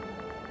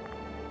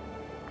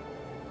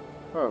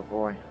 Oh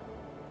boy.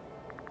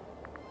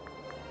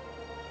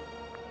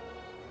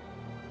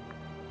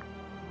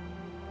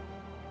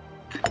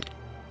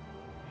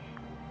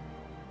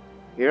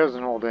 He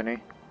doesn't hold any.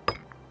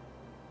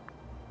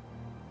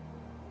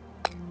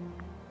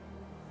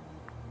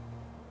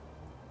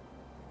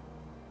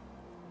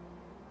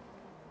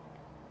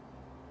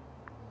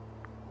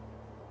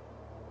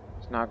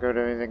 Not good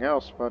at anything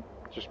else, but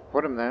just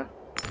put him there.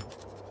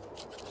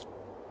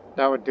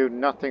 That would do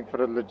nothing for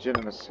the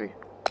legitimacy.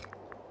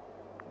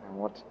 And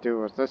what to do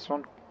with this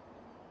one?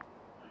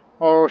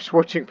 Oh,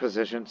 switching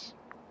positions.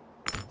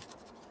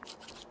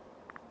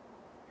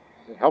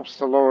 It helps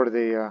to lower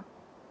the,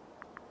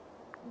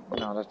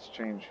 no, let's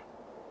change.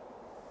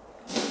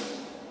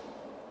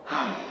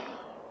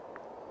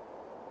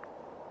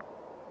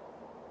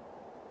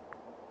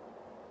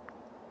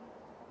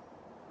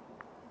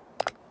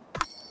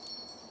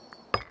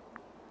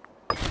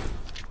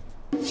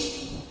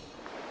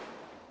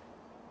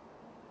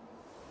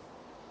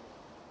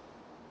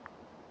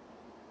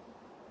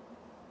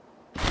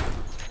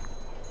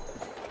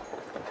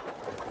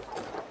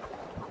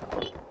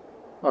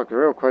 Look, the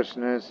real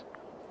question is,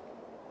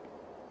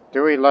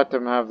 do we let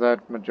them have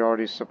that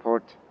majority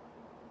support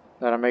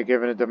that I may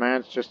give in the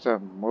demands just to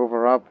move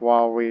her up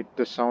while we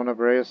disown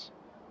Abraeus?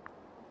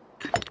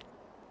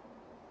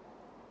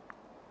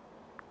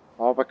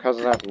 All because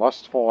of that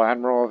lustful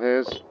admiral of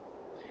his?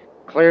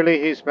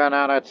 Clearly he's been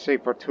out at sea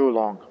for too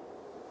long.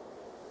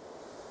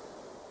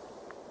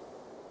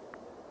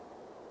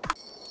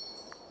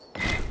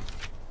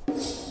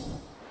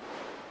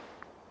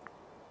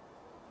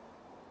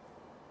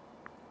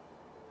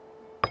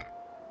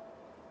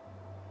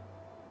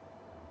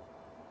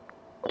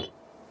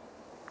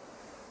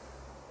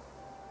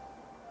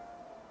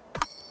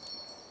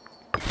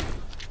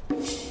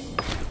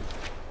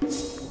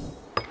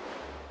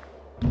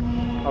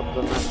 Up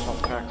the national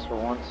tax for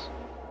once.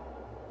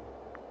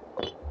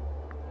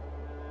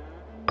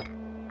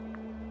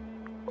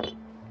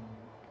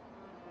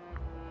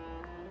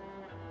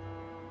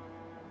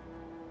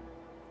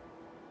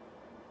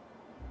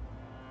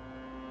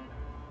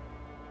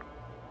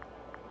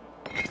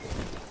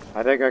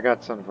 I think I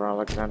got something for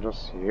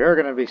Alexandros. You're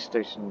going to be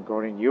stationed in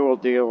Gordon. You will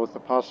deal with the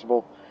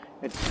possible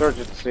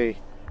insurgency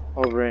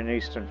over in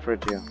Eastern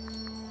Phrygia.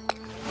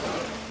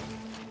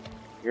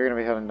 You're going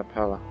to be heading to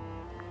Pella.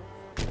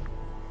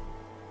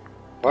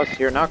 Plus,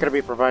 you're not going to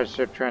be provided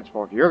ship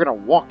transport. You're going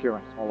to walk your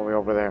ass all the way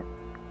over there.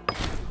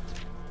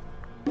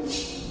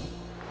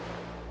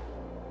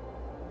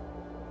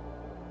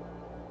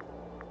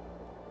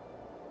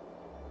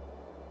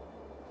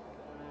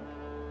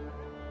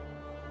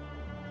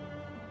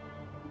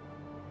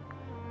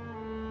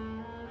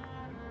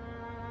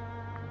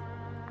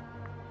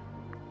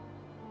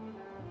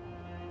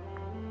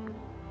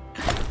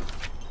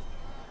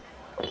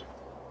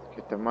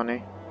 Get the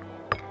money.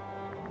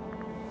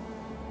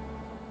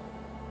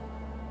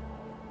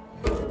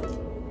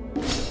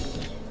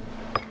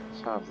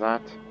 Let's have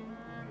that.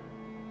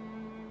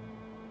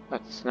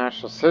 That's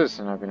national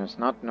citizen happiness,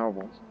 not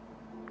noble.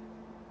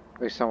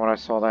 At least on what I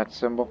saw that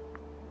symbol.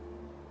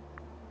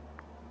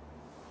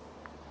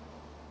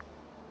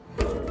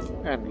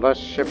 And less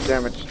ship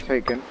damage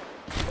taken.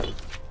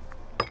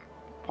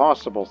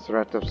 Possible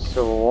threat of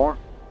civil war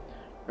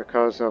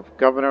because of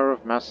Governor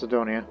of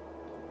Macedonia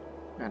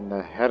and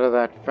the head of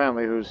that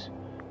family who's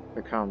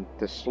become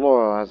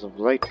disloyal as of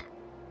late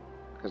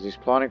because he's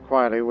plotting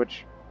quietly,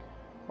 which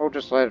we'll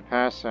just let it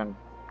pass, and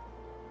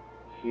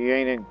he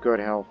ain't in good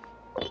health.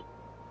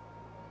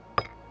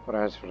 But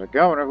as for the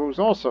governor, who's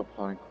also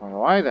plotting quietly,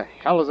 why the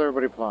hell is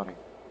everybody plotting?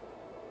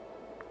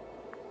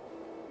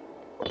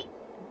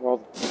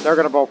 Well, they're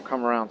gonna both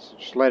come around, so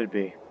just let it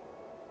be.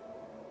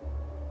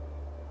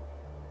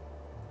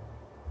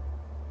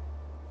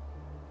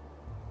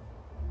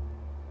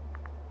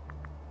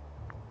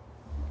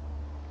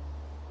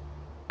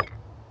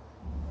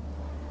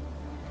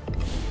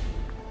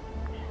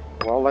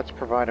 Well, let's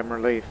provide him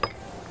relief.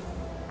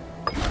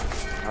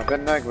 I've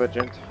been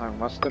negligent, I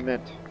must admit.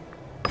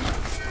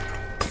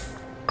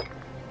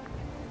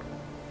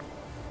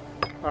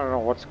 I don't know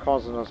what's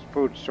causing us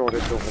food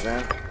shortage over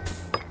there.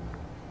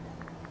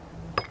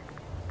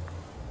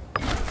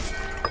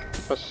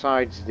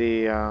 Besides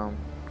the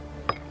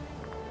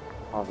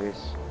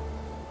obvious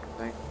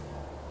thing.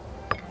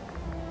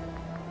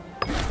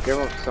 Give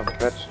them some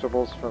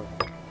vegetables for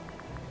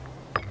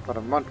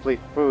the monthly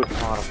food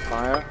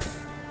modifier.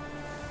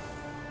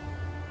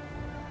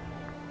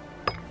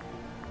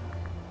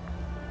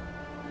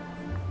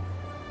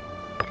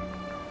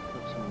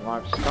 Some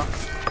livestock.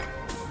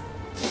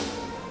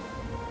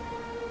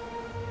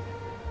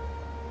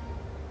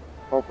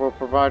 Hope we'll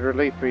provide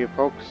relief for you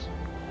folks.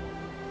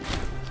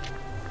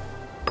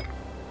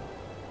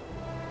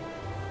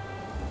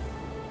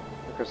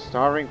 Because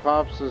starving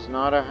Pops is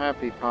not a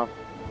happy Pop.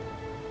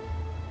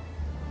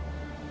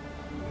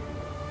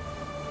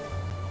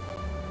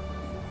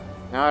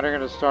 Now they're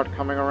going to start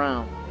coming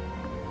around.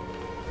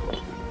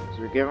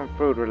 So we give them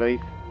food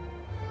relief.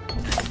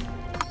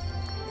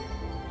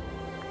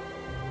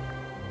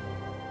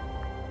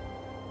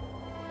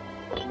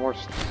 More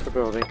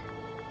stability.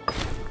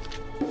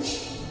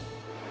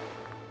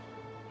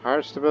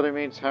 Higher stability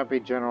means happy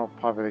general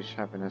population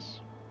happiness.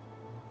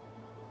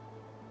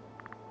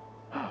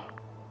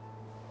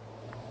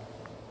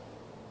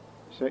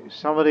 So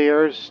some of the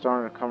areas are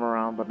starting to come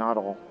around, but not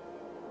all.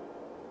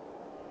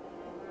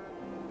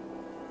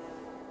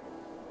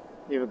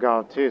 Even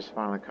Galatea is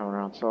finally coming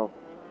around, so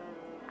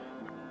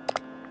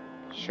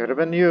should have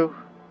been you,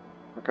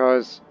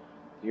 because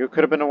you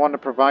could have been the one to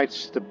provide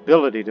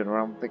stability to the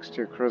realm thanks to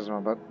your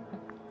charisma, but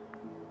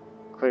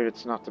clearly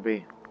it's not to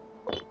be.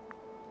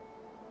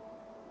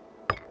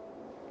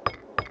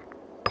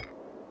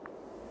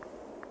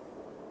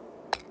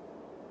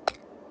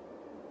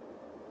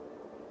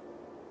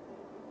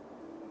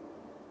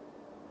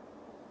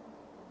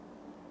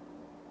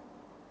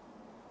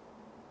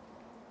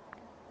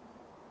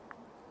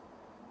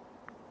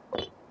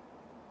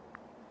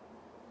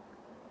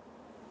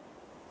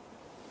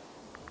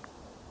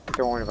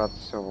 Don't worry about the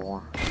Civil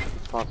War.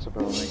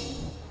 Responsibility.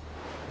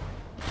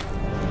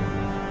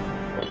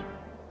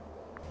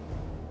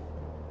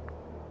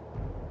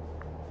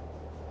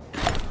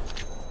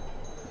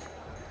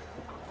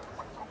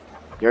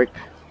 Yoink.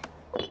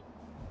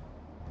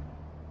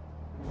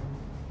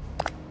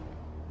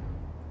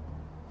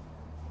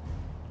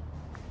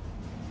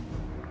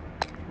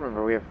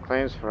 Remember, we have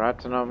claims for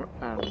Atenum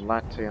and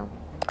Latium.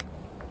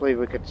 I believe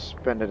we could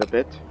spend it a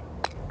bit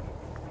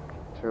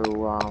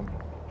to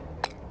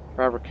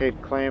fabricate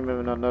claim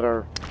in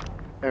another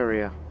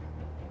area.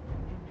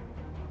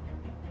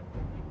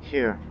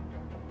 Here.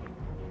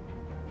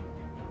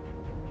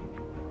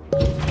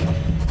 That's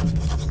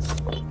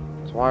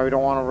why we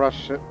don't want to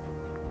rush it.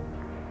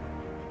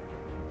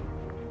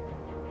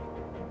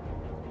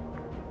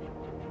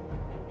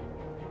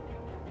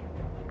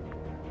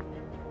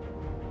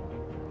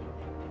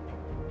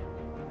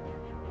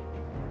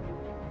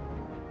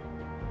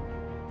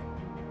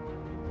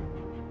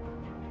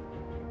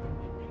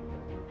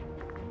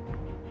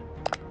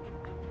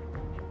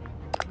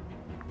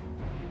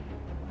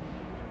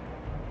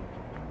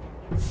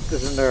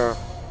 Isn't there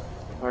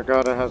a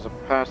god that has a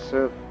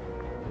passive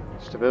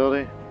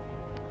stability?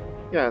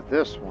 Yeah,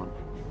 this one.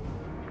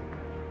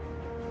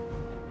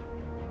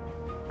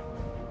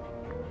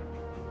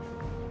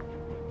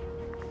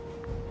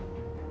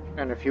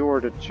 And if you were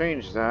to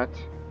change that,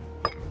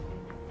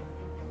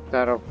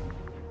 that'll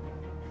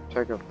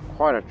take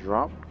quite a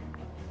drop.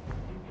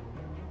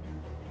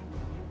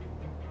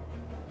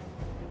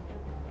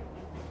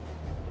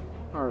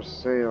 Our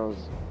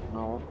sales,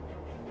 no.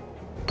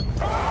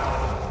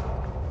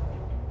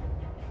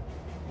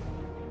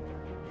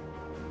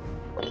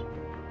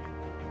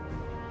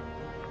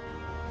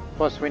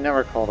 Plus, we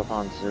never called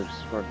upon Zeus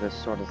for this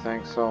sort of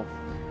thing, so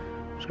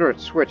screw it,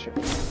 switch it.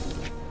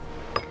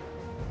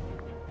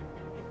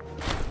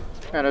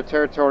 And the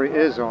territory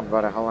is owned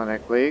by the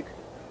Hellenic League.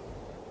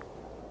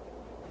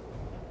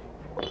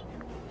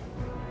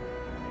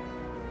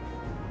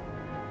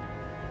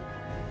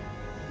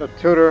 The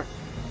tutor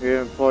we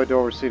employed to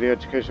oversee the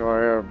education of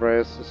our area of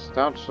Breas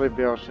staunchly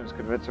Boeotians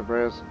convinced of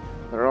Breas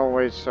that our own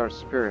ways are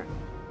superior.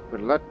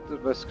 But let the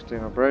risk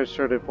team of Breas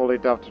sure to fully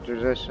adopt the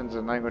traditions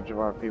and language of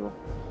our people.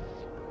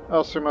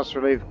 Else we must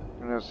relieve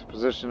in this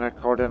position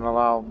that court and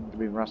allow them to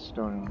be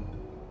Macedonian.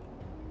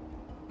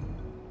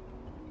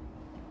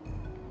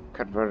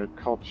 Converted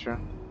culture.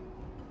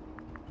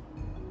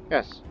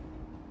 Yes.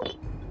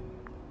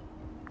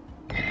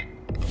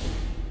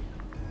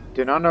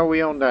 Do not know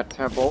we own that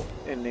temple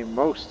in the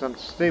most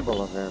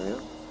unstable of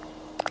areas,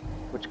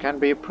 which can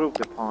be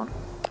improved upon,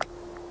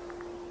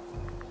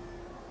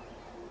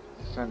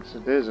 since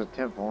it is a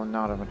temple and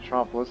not a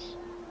metropolis.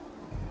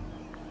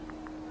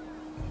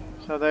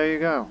 So there you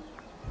go.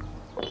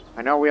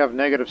 I know we have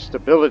negative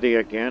stability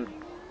again,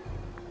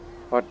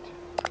 but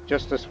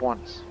just this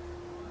once.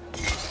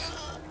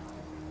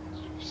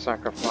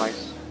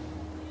 Sacrifice,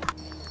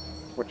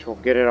 which will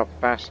get it up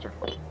faster.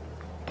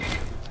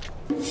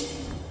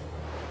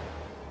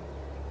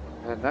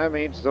 And that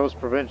means those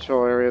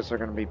provincial areas are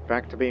going to be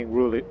back to being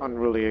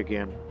unruly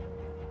again.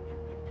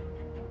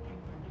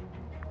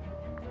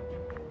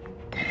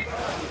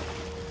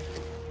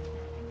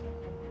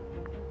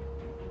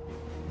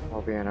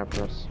 I'll be an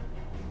empress.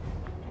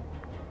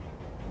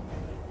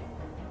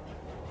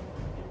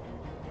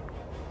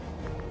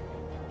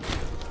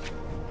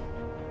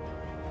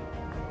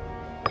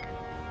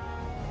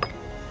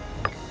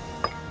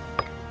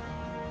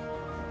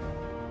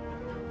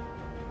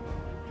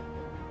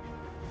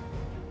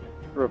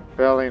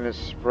 Rebellion is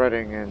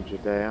spreading in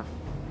Judea.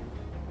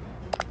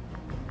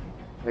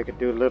 They could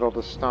do little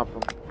to stop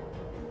them.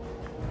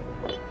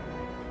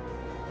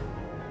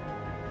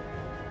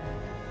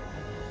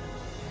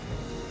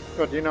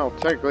 But you know,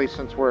 technically,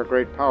 since we're a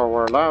great power,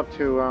 we're allowed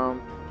to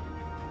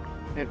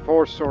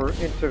enforce or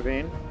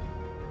intervene.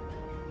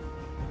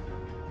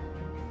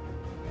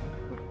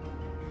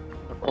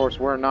 Of course,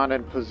 we're not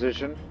in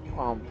position,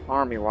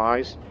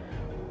 army-wise,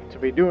 to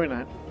be doing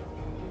that.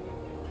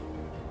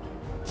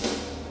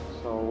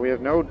 So we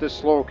have no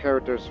disloyal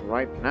characters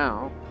right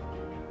now,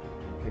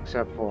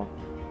 except for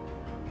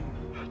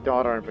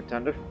Daughter and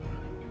Pretender.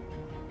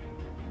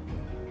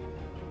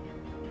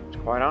 Which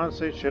quite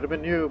honestly should have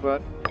been you,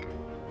 but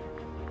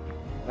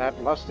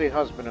that lusty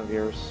husband of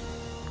yours.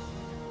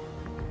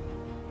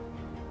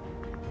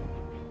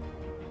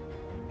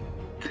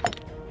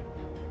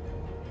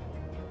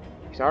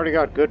 He's already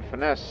got good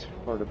finesse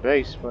for the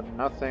base, but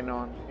nothing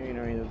on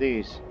any of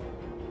these.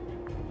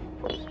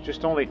 It's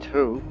just only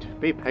 2.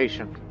 Be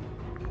patient.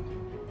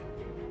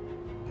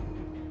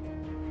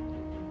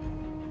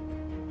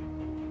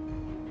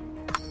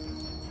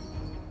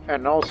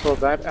 And also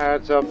that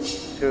adds up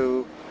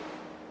to,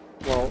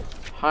 well,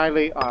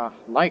 highly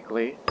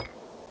likely.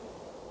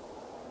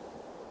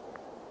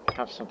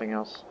 Have something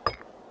else.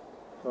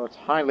 So it's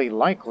highly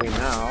likely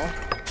now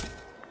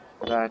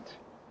that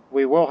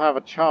we will have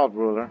a child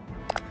ruler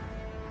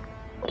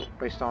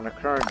based on the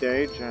current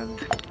age, and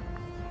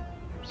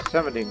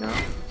 70 now.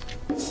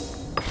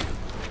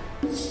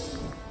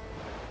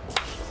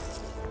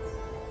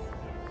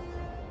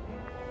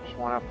 Just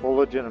want to have full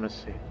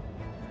legitimacy.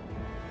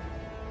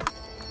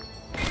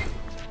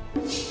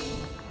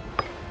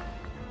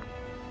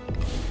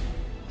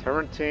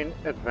 Tarentine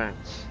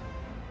advance.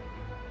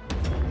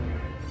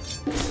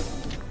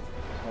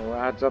 So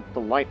adds up the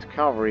light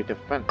cavalry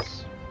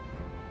defense,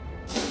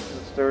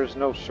 since there is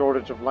no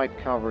shortage of light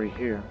cavalry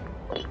here.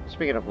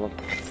 Speaking of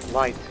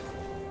light,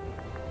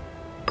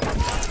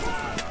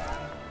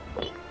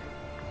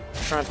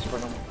 transfer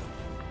them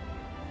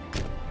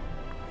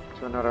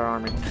to another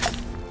army.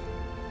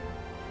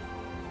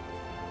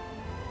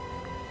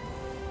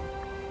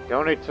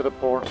 Donate to the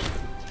poor.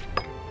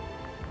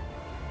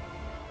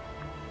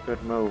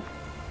 Good move,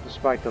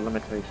 despite the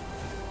limitations.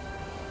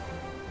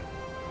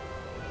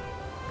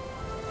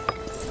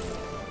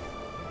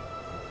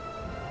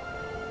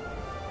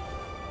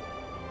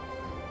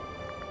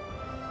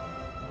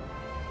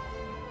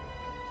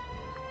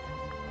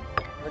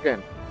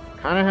 Again,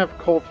 kind of have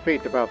cold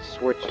feet about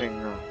switching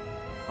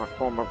our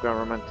form of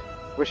government.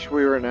 Wish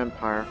we were an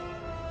empire.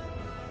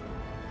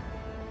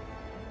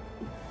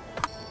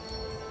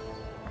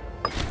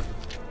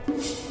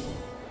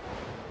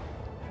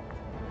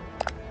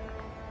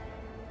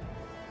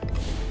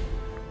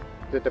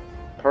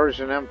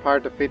 Persian Empire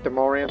defeat the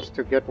Mauryaans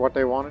to get what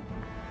they wanted?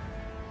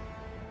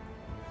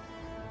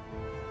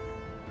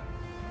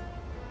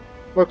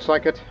 Looks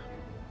like it.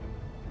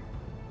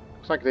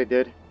 Looks like they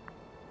did.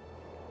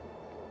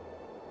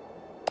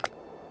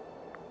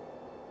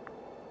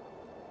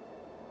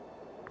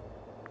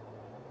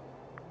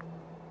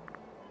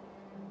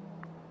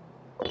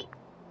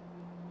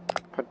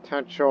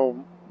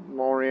 Potential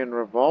Mauryan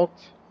revolt.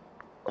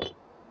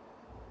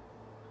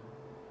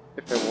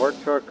 If it were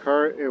to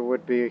occur, it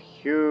would be a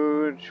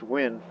huge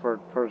win for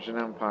the Persian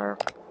Empire.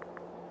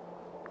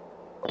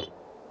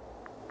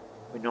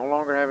 We no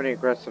longer have any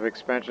aggressive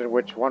expansion,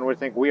 which one would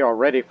think we are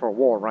ready for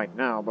war right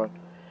now, but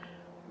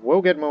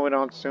we'll get moving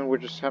on soon. We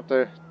just have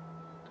to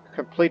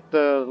complete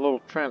the little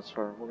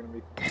transfer.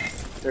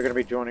 They're gonna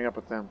be joining up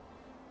with them.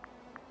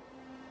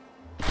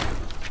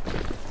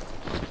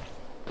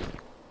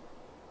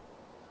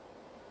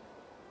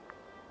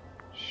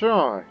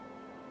 Sure.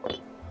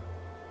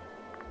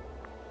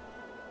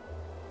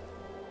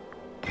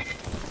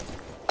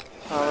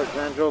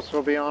 Alexandros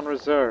will be on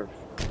reserve.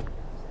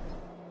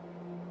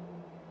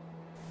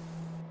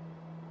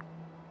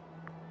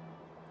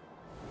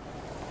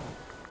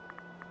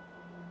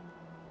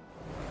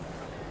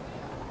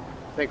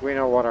 I think we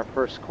know what our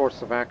first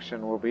course of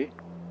action will be.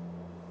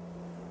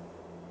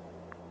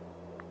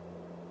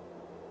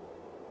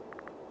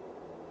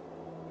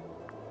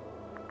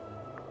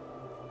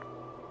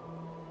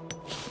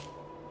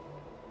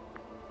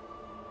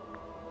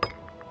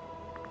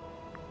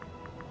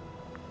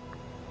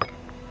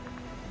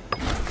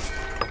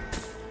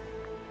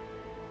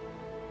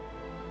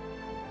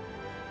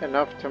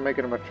 Enough to make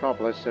it a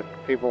metropolis if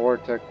people were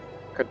to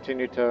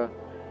continue to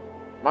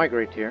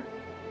migrate here.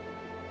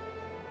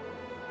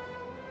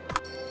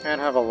 And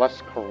have a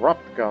less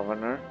corrupt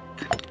governor,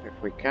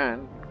 if we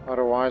can.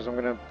 Otherwise, I'm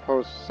going to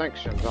impose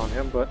sanctions on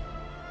him, but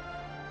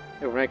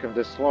it will make him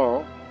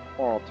disloyal.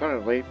 Or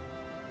alternatively,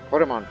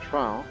 put him on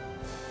trial.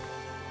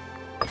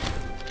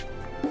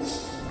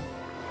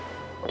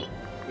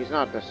 He's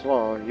not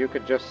disloyal. You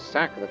could just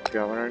sack the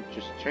governor and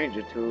just change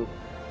it to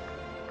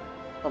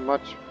a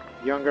much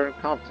younger and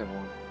competent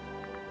one.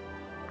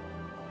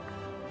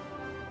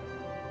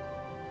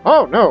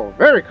 Oh no!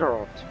 Very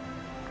corrupt!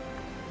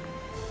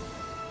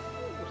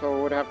 So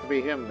it would have to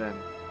be him then.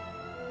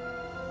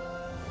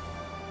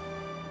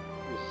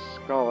 He's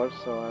a scholar,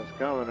 so as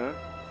governor,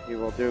 he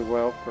will do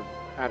well for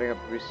adding up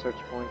research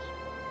points.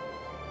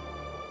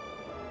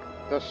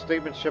 Does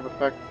statesmanship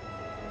affect?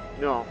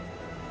 No.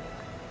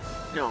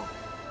 No.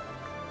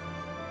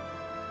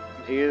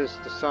 He is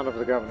the son of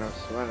the governor of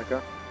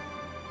Salonika.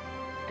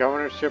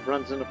 Governorship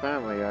runs in the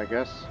family, I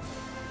guess.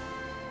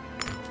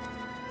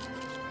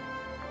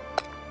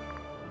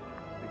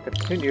 And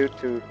continue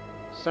to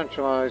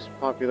centralize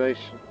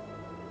population.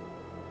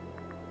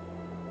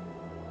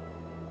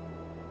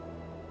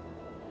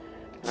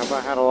 And if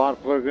I had a lot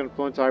of political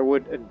influence, I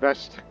would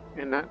invest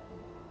in that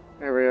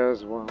area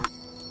as well.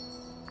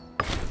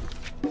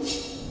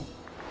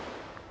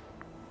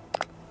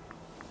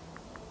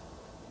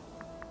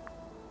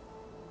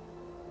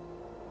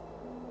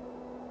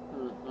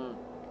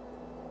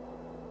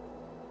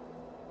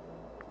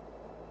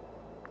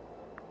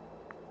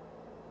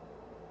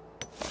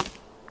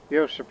 The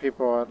Osha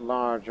people at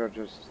large are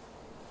just,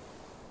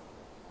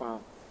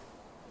 well,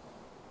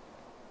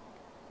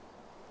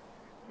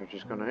 they're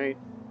just gonna hate.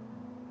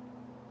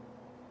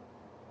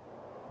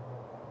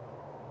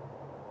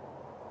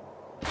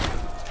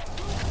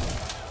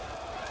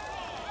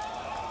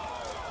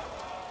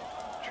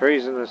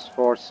 Treasonous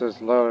forces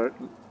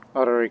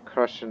utterly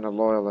crushing the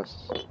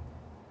loyalists.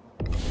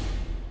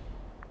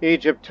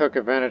 Egypt took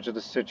advantage of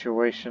the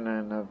situation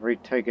and have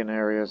retaken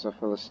areas of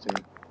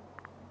Philistine.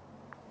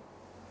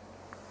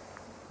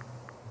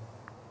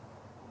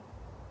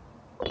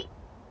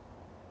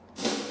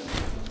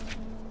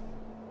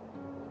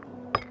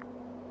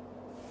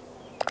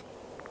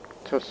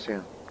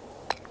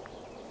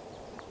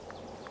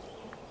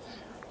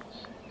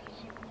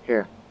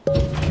 Here.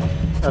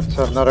 That's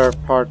another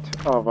part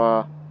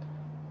of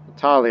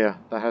Italia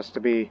that has to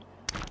be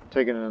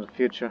taken in the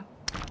future.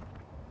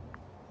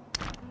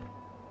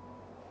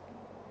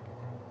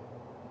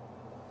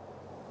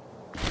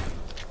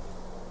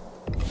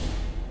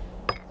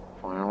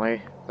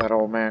 Finally, that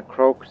old man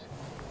croaked.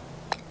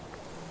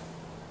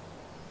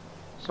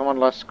 Someone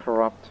less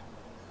corrupt.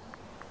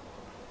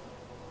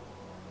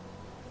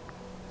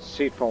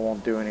 Deceitful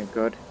won't do any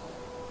good.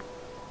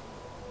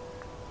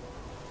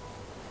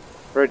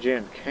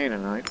 Phrygian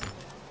Canaanite.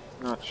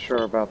 Not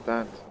sure about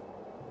that.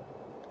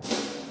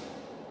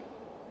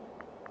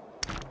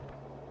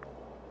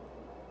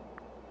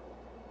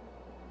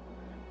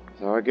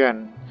 So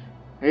again,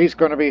 he's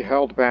going to be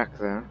held back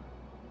there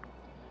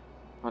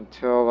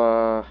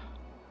until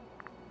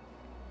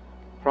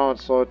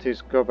province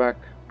loyalties go back.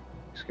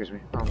 Excuse me,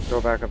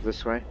 go back up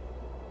this way,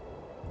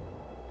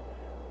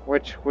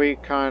 which we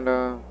kind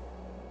of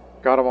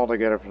got them all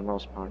together for the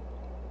most part.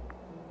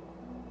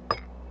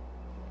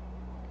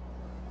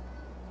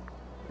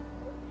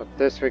 But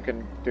this we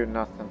can do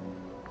nothing.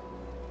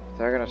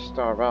 they're gonna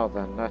starve out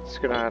then. That's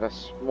gonna add a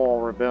small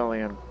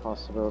rebellion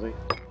possibility.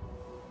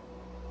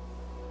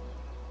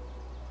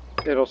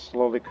 It'll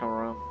slowly come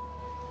around.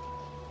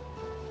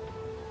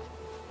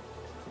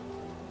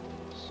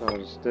 So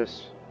is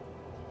this.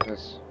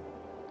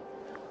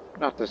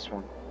 Not this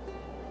one.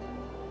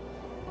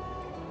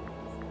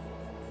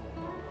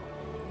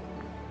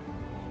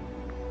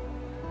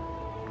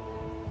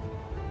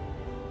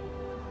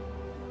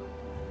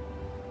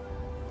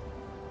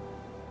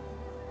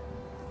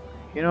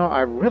 You know,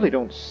 I really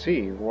don't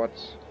see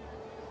what's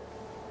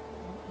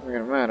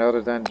going to matter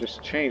other than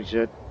just change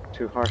it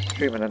to harsh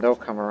treatment and they'll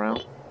come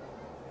around.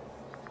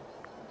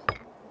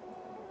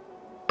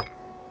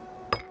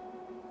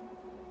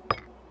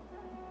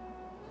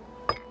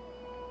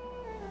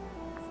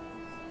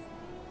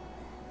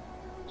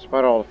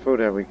 Despite all the food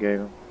that we gave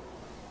them.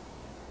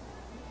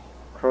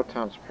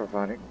 Croton's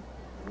providing.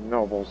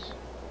 Nobles.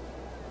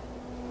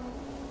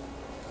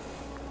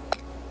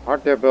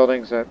 Aren't there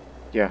buildings that...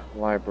 Yeah,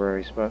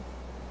 libraries, but...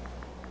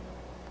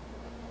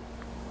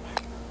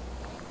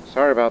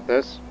 Sorry about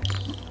this.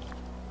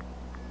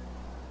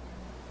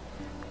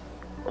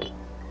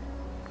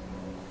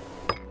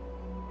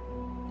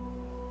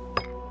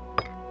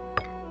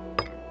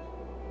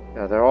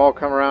 Yeah, they're all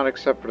come around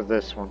except for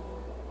this one.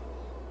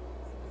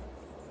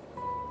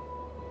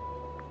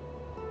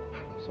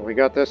 So we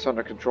got this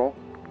under control.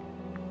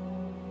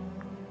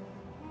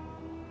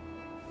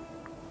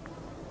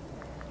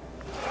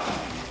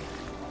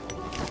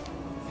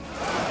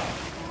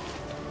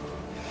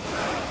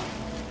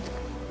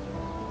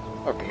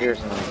 Okay, here's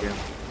an idea.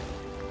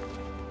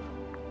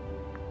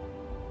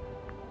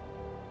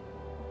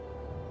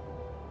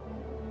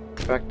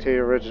 Back to the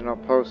original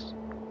post.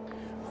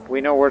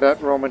 We know where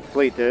that Roman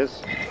fleet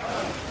is.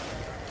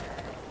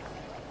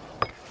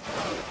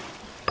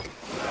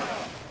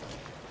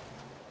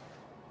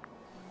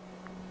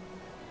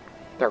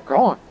 They're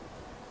gone.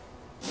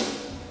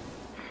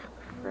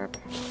 Crap.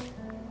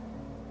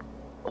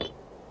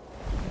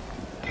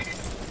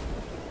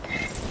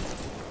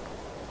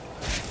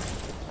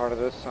 Part of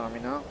this army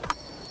now.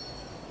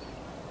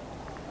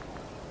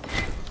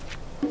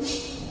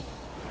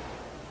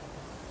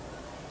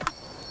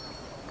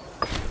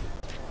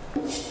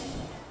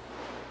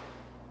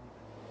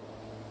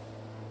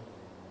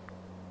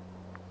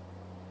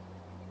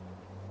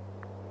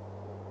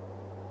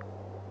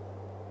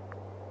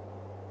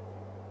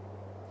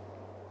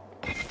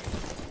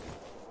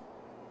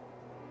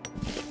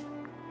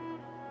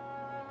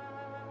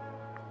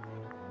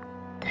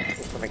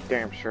 Just to make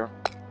damn sure.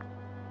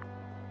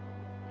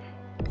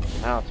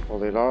 Now it's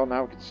fully low.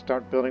 Now we can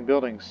start building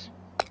buildings.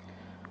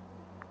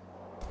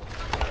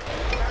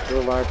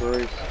 Two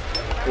libraries,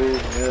 2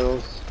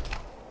 mills,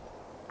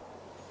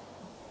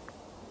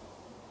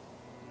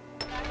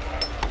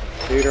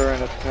 theater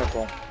and a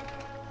temple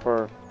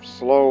for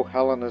slow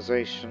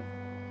Hellenization,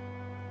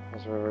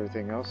 as for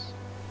everything else.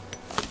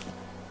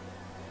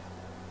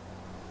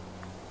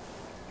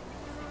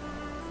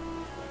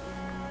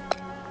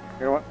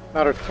 You know what?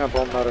 Another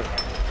temple, another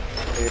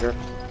theater.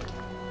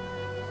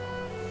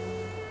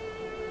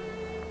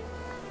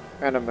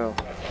 And a mill.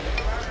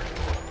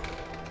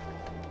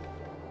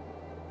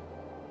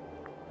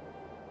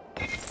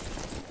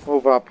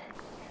 Move up.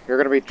 You're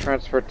going to be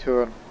transferred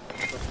to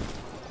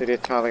the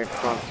Italian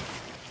front.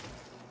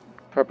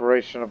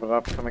 Preparation of an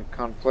upcoming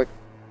conflict.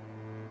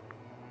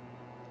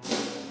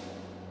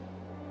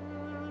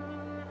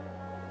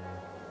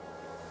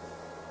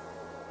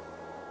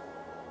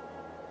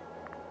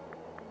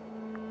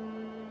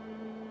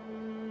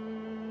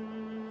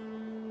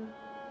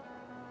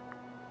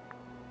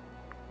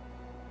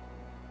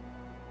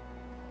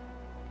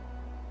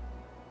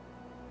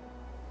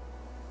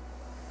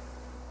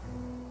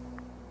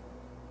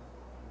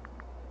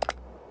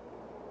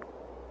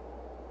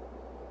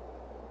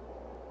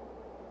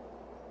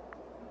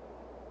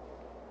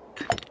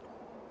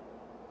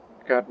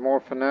 Got more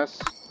finesse,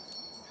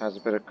 has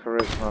a bit of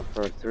charisma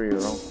for a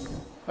 3-year-old.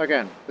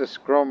 Again, this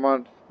grow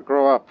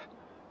up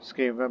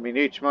scheme, I mean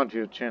each month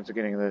you have a chance of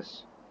getting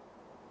this.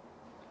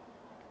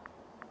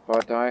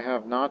 But I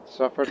have not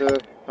suffered a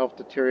health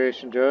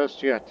deterioration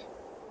just yet.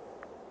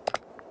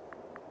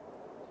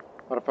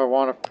 But if I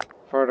want to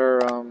further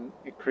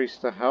increase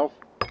the health,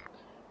 I'm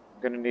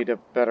going to need a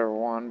better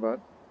one, but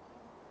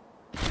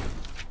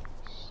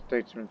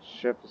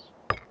statesmanship is...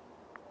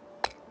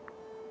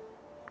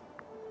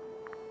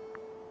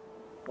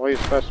 Well,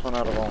 he's the best one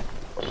out of all.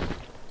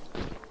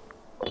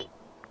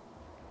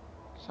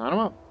 Sign him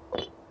up.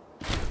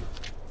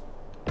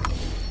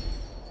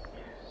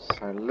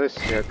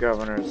 Silesia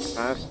governor is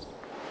passed.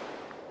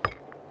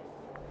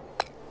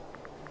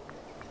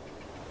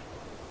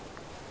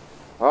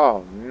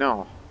 Oh,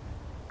 no.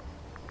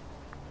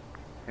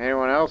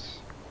 Anyone else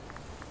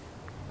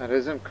that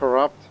isn't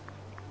corrupt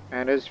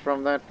and is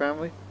from that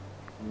family?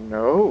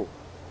 No.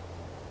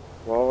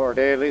 Well, are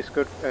they at least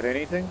good at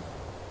anything?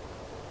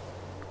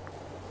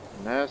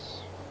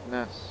 Ness.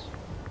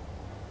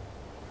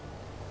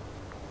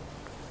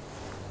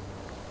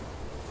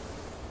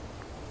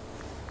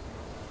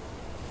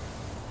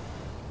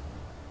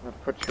 I'll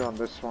put you on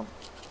this one.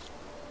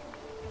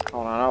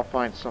 Hold on, I'll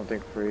find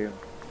something for you.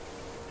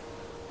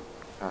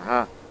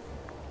 Aha.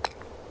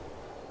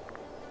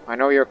 I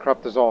know you're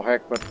corrupt as all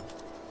heck, but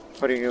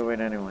putting you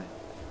in anyway.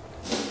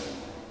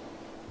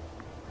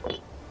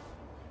 It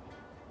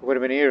would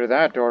have been either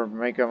that or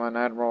make him an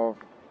admiral of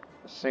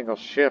a single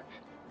ship.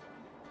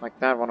 Like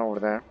that one over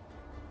there.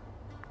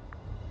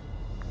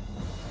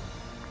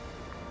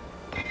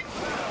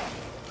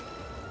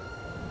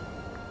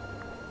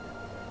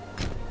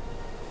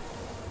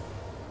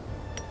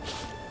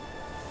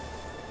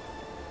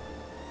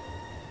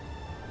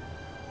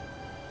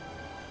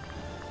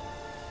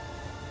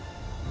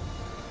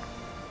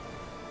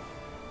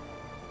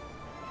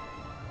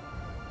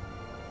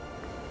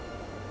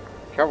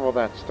 Careful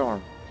that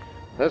storm.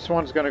 This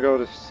one's gonna go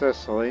to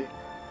Sicily.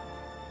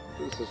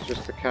 This is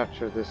just to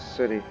capture this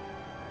city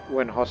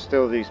when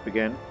hostilities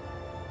begin.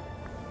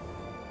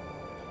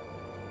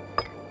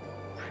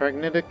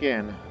 Pregnant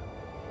again.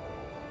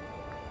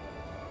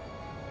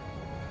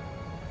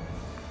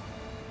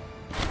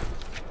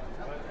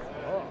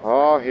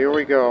 Oh, here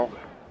we go.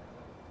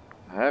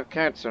 I have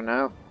cancer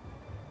now.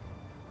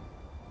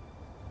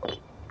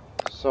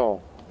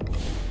 So,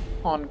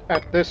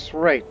 at this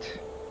rate,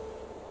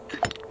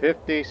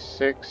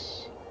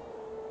 56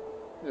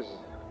 is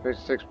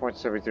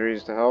 56.73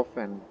 is the health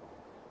and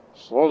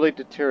slowly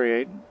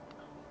deteriorate.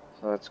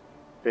 So that's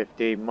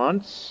 50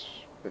 months.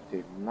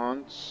 50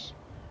 months.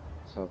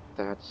 So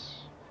that's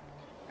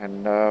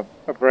and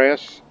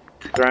Abreus,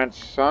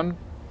 grandson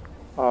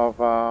of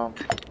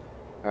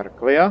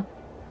Heraclea.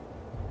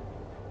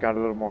 Got a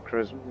little more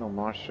charisma, no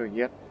marshal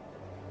yet.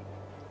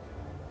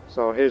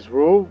 So his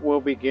rule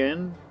will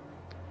begin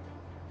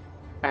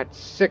at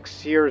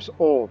 6 years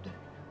old.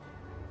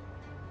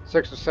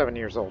 6 or 7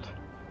 years old.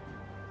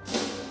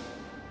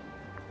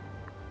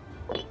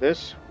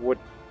 This would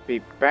be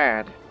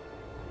bad.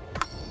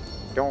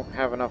 Don't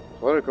have enough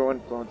political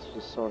influence for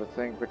this sort of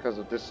thing because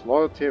of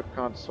disloyalty of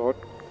consort,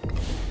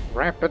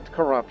 rampant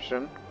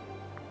corruption.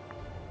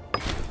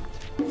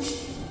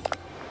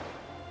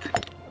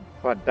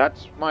 But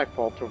that's my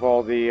fault of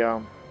all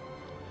the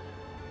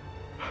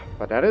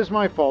but that is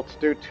my fault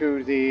due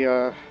to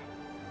the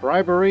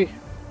bribery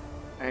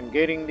and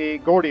getting the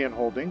Gordian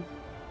holding,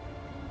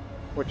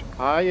 which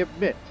I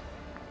admit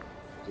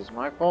is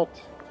my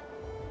fault.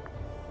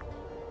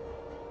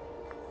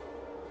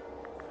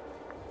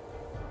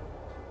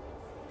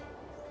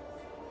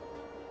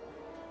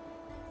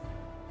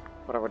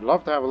 But I would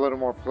love to have a little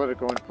more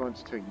political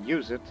influence to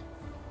use it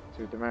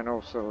to demand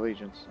oaths of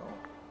allegiance.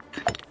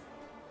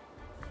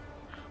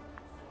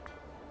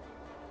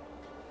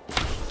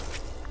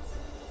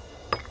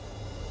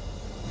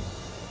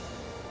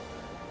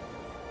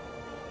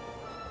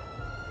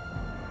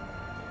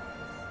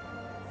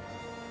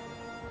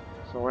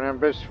 So when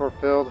ambition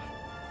fulfilled,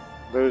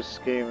 lose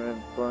scheme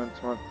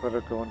influence, more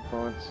political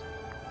influence.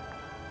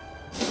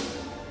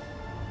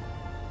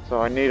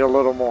 So I need a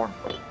little more.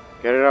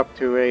 Get it up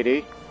to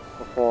 80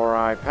 before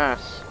I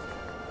pass.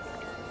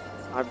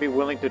 I'd be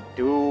willing to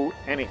do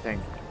anything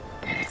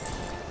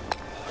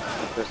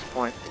at this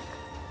point.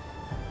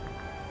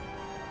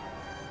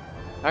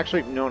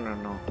 Actually, no.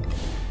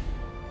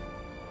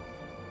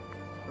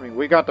 I mean,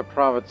 we got the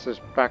provinces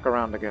back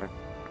around together.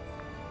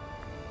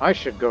 I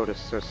should go to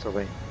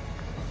Sicily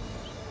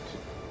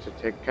to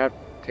take care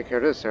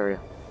of this area.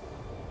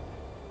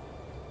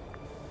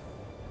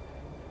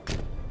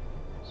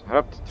 So head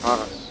up to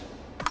Taurus.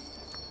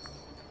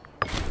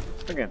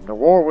 Again, the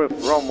war with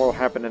Rome will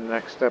happen in the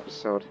next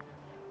episode.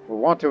 We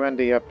want to end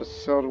the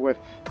episode with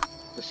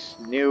this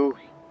new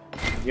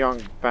young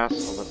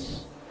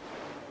Basileus,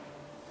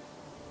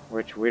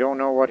 which we don't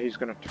know what he's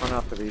going to turn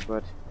out to be,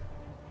 but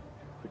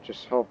we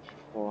just hope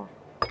for.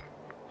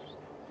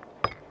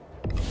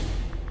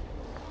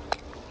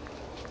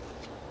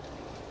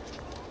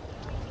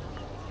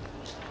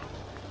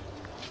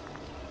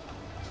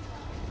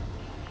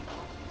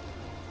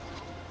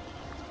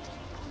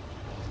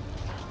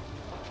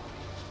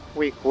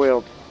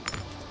 Weak-willed.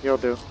 You'll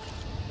do.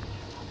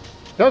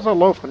 Does a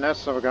low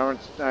finesse of a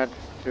government add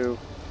to? Let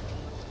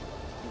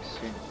me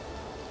see.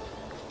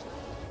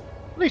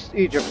 At least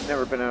Egypt's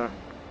never been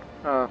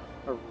a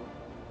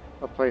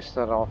place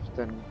that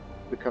often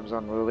becomes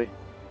unruly.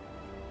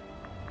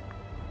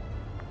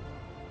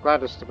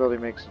 Glad the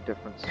stability makes a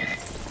difference.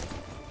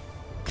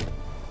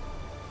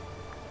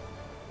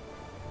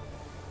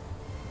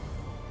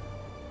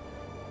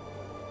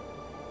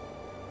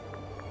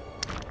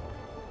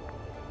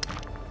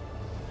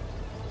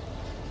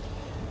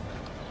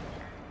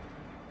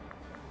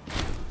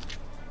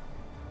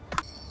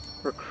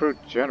 Recruit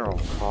general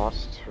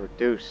costs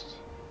reduced.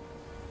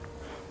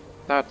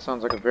 That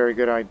sounds like a very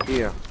good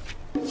idea.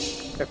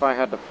 If I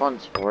had the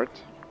funds for it.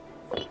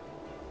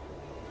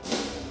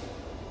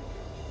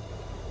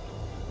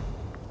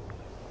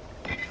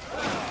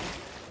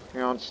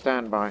 You're on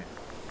standby.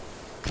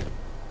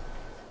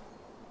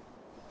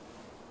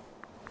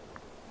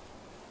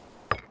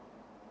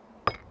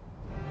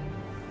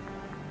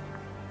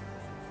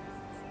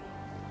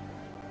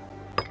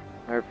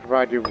 I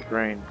provide you with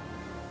grain.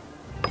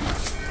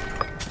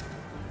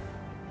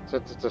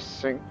 Since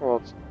it's a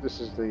well, this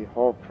is the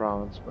whole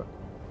province, but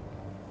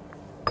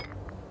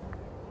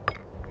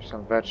here's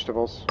some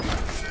vegetables.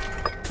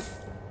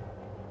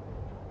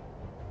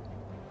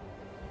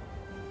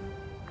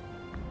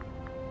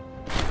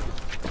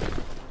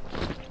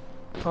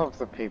 Of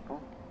the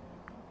people.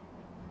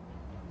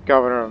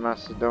 Governor of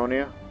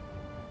Macedonia.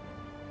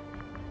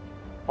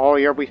 Oh,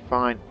 you'll be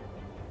fine.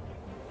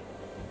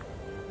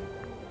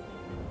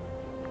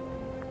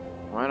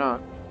 Why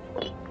not?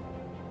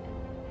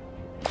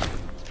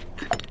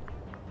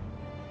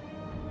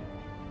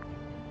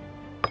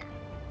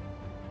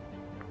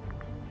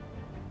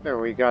 There,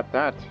 we got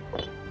that.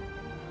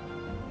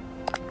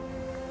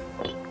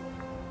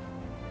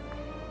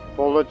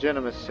 Full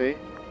legitimacy.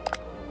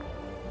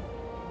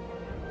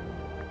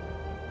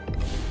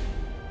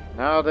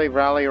 Now they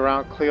rally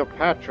around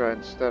Cleopatra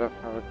instead of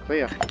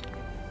Clea.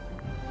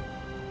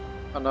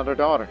 Another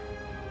daughter.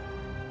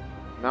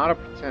 Not a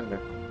pretender.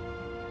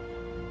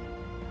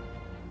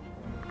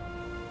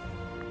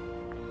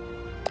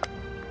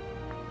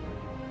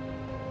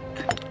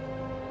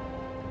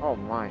 Oh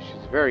my,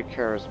 she's very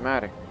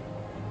charismatic.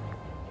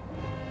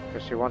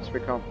 Because she wants to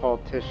become a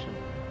politician.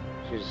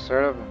 She's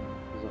sort of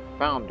as a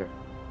founder.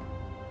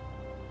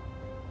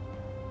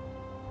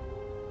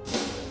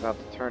 About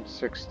to turn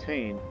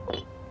 16.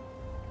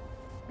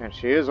 And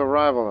she is a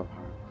rival of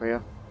Clea.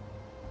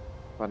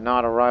 But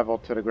not a rival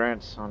to the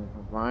grandson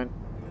of mine.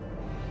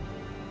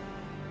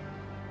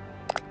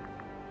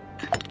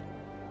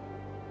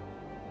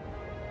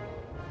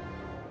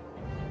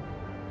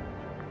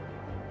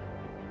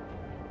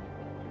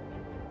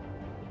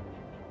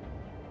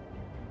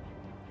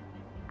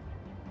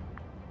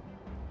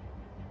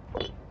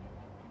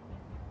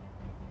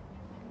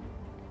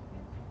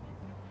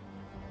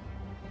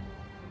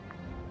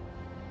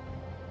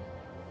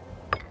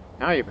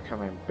 Now you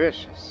become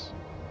ambitious.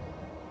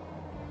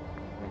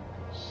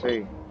 Let's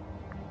see.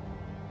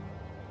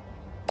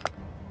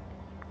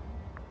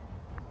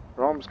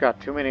 Rome's got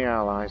too many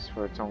allies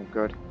for its own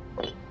good.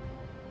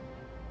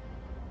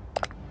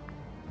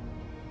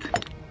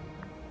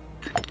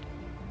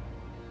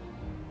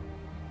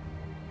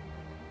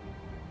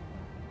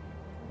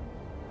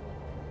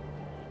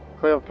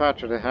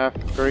 Cleopatra, the half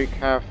Greek,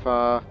 half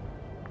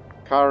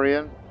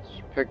Carian,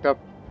 picked up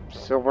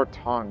silver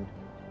tongue.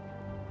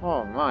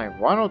 Oh my,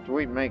 why don't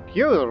we make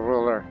you the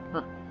ruler?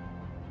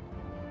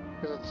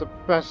 Because it's the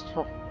best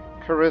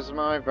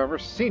charisma I've ever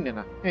seen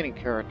in any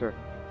character.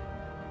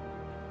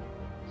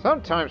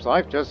 Sometimes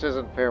life just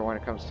isn't fair when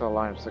it comes to a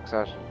line of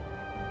succession.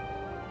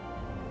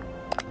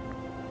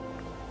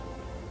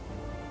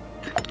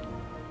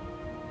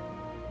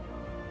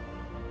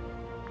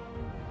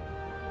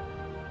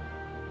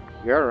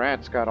 Your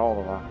aunt's got all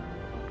of them.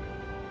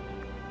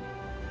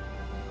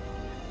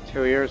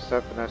 2 years,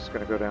 Stephanus is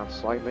going to go down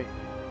slightly.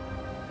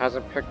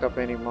 Hasn't picked up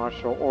any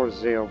martial or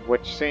zeal,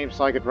 which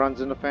seems like it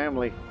runs in the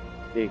family,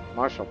 the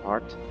martial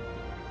part.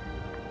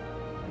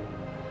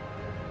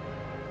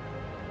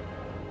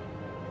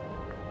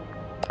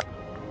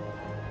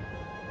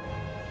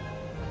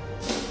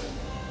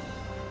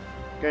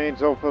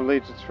 Gains oath of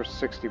allegiance for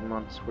 60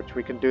 months, which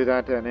we can do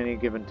that at any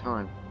given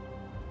time.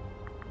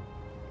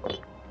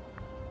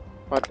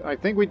 But I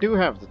think we do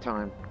have the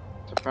time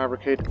to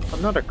fabricate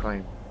another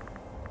claim.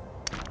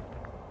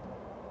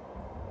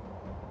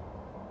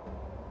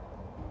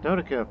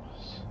 Dodicus,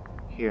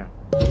 here.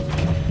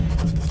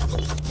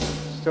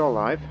 Still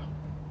alive.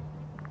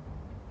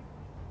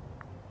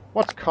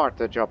 What's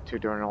Carthage up to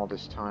during all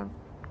this time?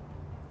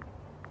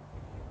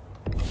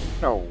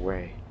 No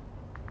way.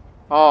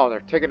 Oh, they're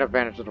taking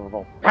advantage of the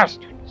revolt.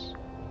 Bastards!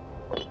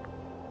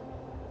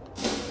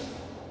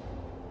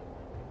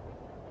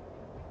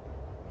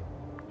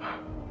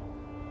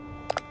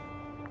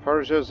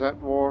 Persia's at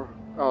war.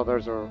 Oh,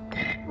 there's a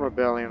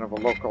rebellion of a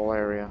local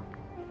area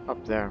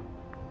up there.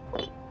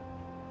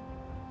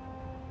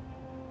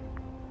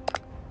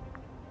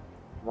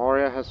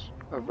 Moria has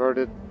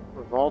averted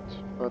revolt,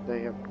 but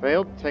they have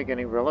failed to take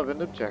any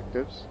relevant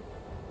objectives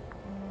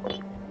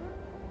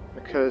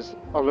because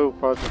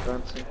Alupa is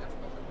advancing.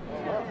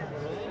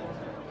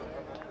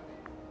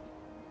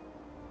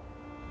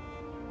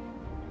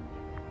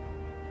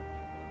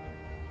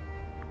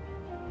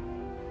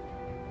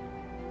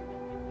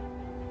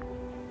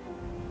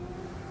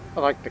 I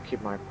like to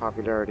keep my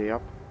popularity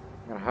up.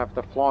 I'm gonna have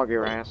to flog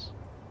your ass.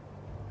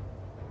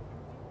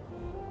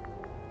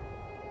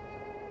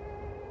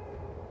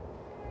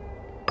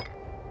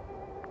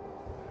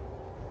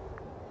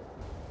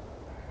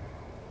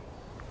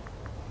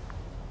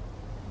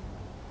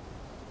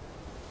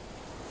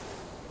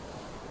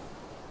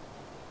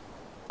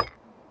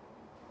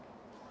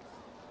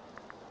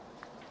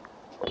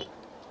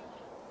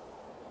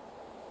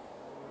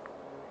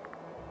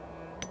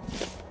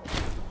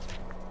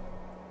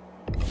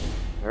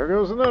 There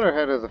goes another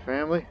head of the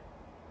family.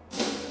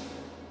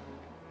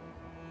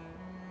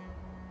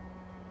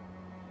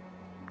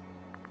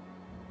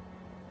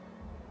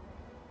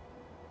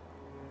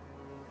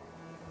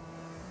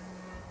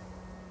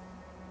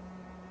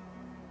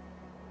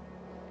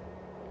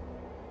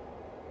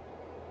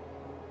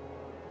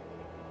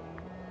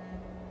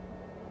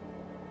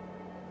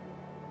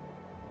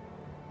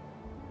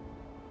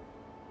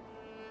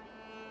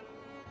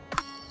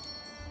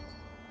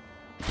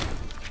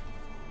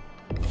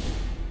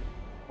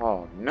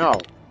 no.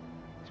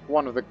 It's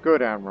one of the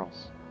good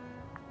admirals.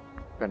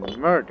 Been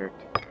murdered.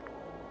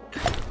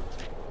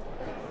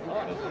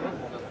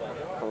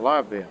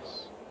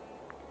 Calabius.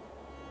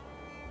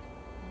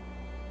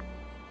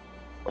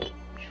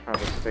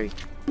 Travesty.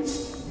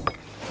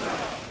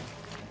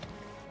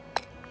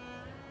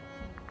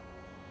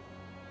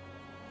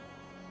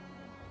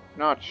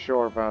 Not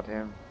sure about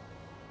him.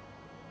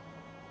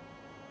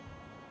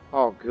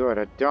 Oh good,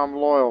 a dumb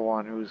loyal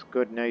one who's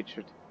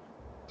good-natured.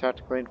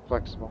 Tactically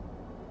inflexible.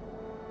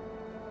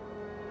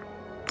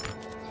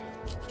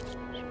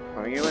 Just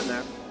putting you in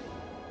there.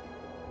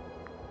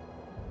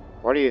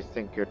 What do you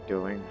think you're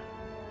doing?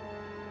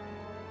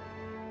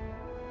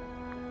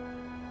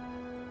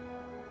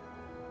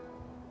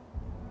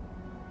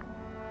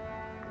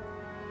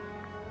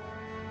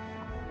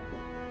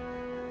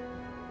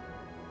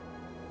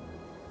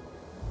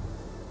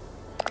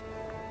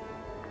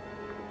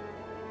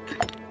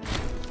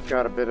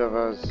 Got a bit of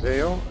a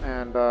zeal,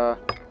 and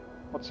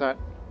what's that?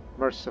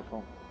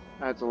 Merciful.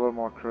 Adds a little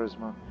more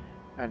charisma.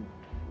 And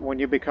when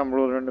you become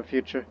ruler in the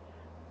future,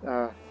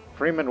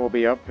 Freeman will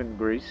be up in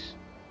Greece.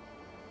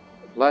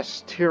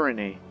 Less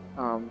tyranny.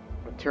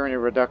 Tyranny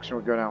reduction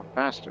would go down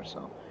faster,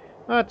 so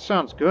that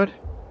sounds good.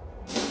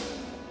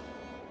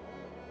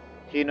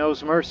 He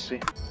knows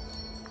mercy.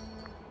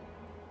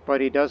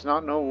 But he does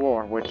not know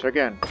war, which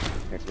again,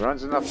 it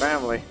runs in the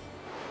family.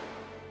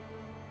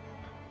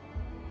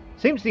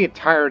 Seems the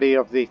entirety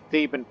of the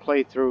Theban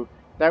playthrough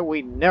that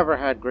we never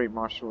had great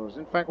martial rules.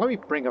 In fact, let me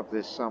bring up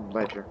this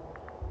ledger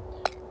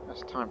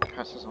as time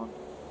passes on.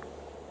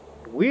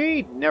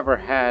 We never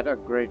had a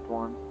great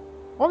one.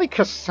 Only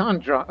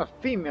Cassandra, a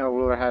female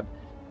ruler, had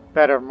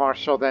better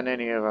martial than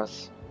any of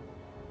us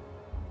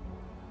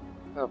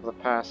of the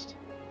past.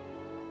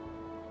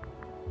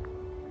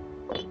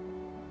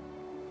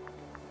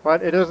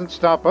 But it doesn't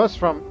stop us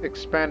from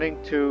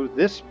expanding to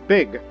this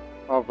big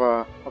of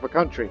a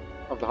country.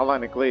 Of the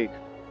Hellenic League.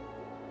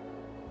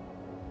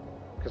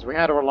 Because we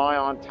had to rely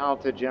on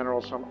talented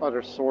generals from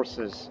other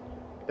sources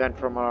than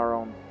from our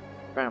own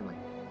family.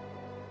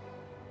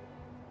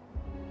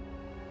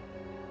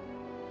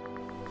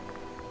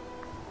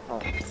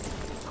 Oh,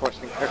 of course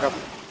we can pick up,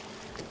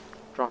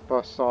 drop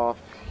us off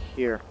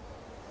here.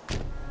 To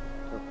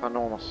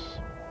Panomas.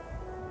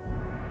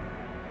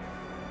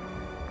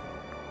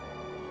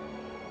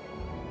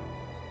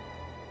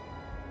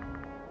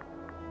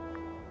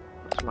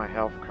 What's my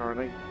health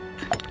currently?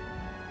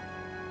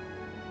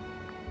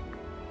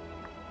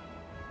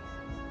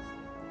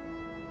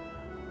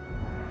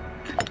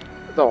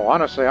 Though,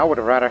 honestly, I would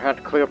have rather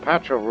had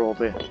Cleopatra rule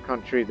the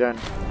country than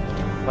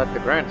let the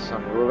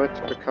grandson rule it,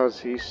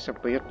 because he's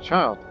simply a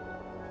child.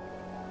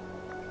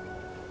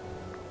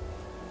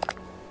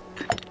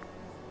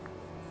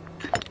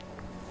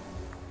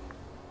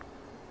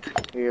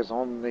 He is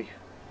only...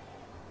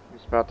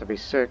 he's about to be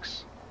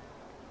 6.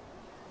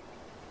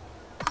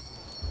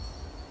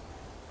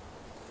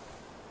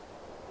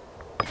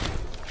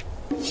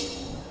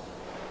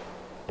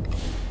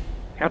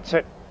 That's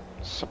it.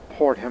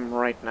 Support him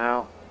right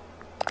now.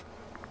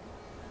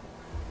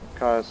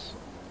 Because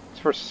it's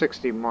for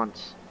 60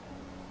 months.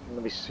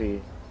 Let me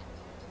see.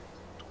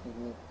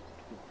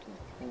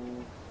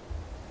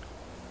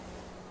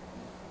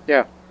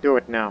 Yeah, do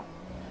it now.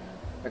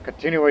 A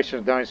continuation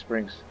of Dying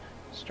Springs.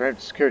 Straight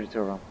security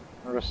to them.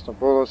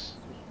 Aristobulus,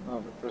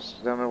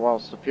 them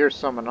whilst the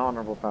fearsome and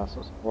honorable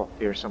vassals. Well,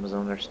 fearsome is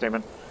an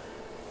understatement.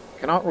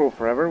 Cannot rule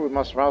forever. We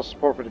must rouse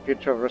support for the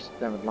future of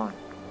Aristobulus line.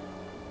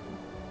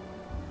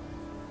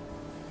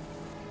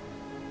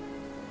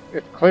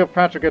 If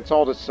Cleopatra gets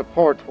all this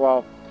support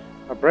while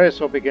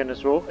Abraeus will begin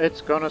his rule, it's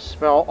gonna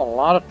spell a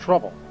lot of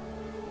trouble.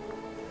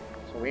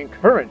 So we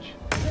encourage.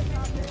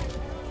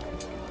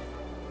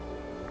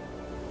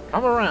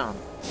 Come around.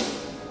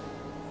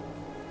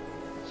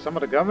 Some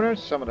of the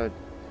governors, some of the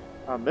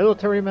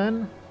military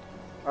men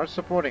are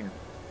supporting him.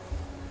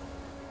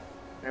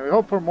 And we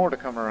hope for more to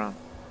come around.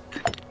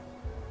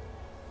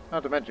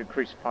 Not to mention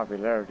increased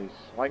popularity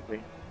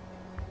slightly.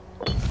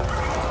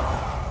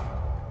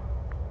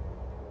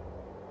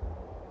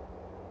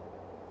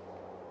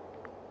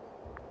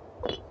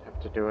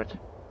 To do it.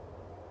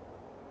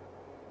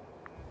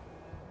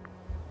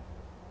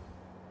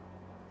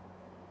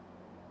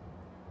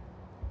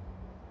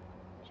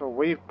 So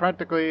we've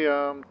practically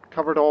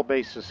covered all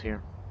bases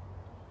here,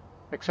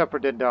 except for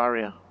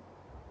Dendaria.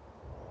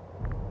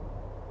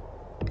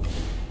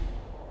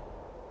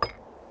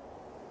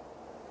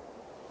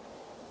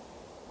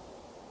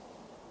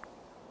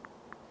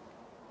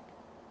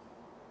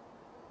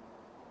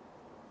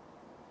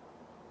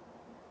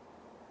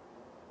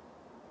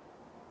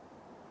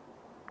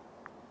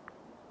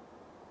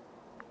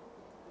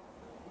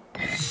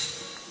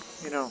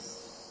 You know,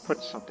 put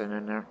something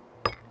in there.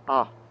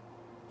 Ah,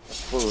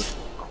 food,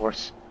 of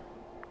course.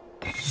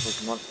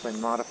 With monthly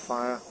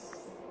modifier.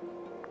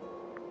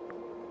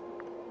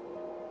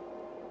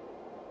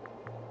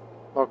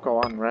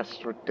 Local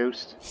unrest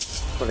reduced.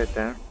 Put it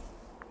there.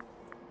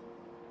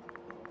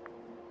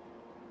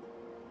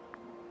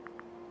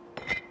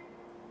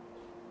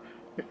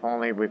 If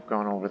only we've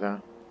gone over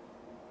that.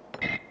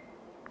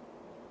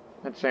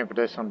 And same for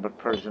this one, but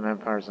Persian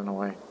Empire's in the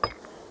way.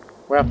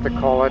 We have to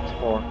call it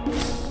for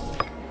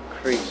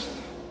increased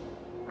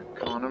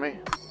economy.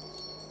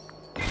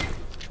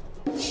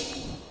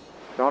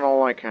 Done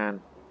all I can.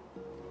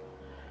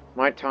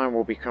 My time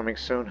will be coming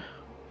soon.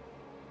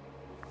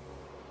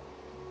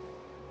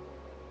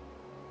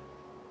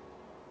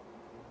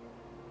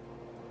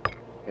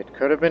 It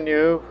could have been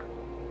you.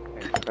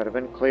 It could have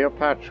been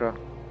Cleopatra.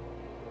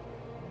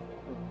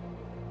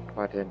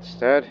 But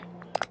instead,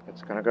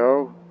 it's gonna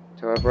go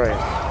to Abraham,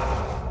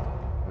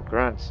 the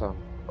grandson.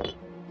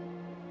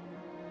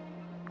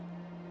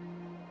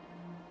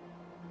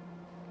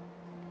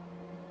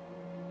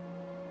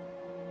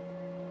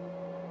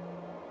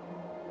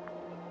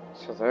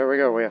 So there we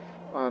go, we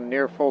have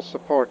near full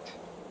support.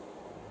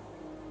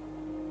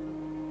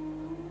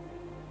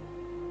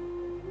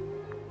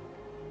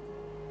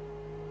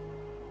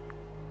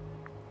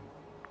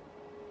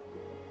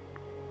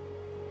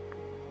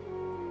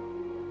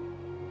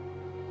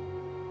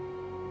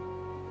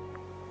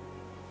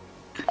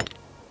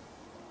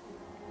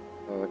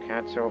 So the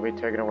cancer will be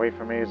taken away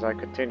from me as I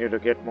continue to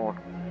get more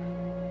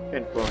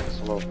influence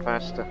a little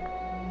faster.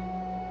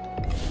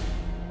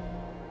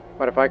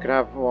 But if I could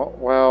have,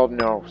 well,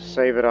 no,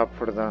 save it up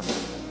for the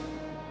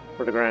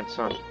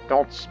grandson.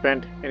 Don't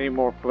spend any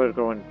more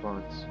political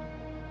influence.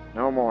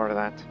 No more of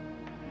that.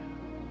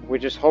 We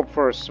just hope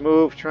for a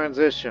smooth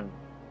transition.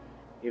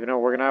 Even though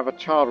we're going to have a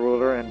child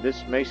ruler, and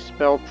this may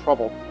spell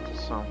trouble to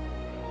some.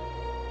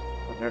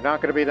 But there are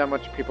not going to be that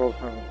much people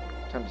who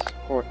tend to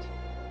support.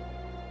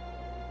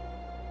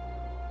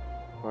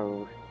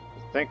 Well,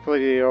 thankfully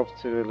the oath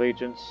to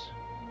allegiance,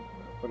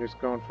 but he's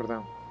going for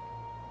them.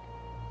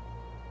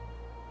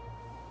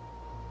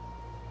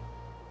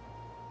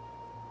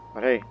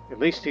 But hey, at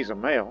least he's a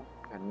male,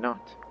 and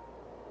not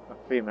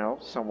a female,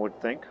 some would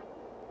think.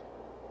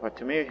 But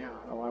to me,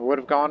 I would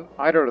have gone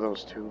either of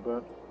those two,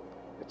 but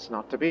it's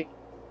not to be.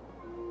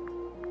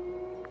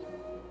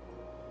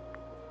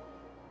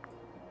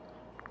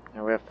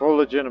 Now we have full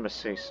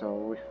legitimacy,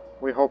 so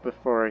we hope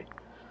for a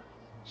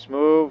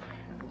smooth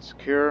and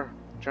secure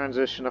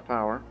transition of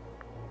power.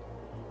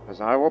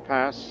 As I will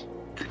pass,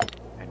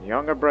 and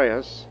young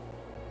Abraeus,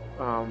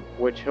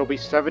 which he'll be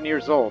 7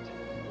 years old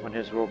when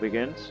his rule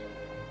begins.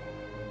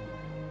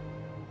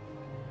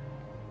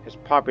 His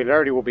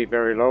popularity will be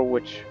very low,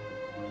 which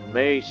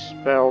may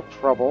spell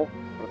trouble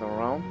for the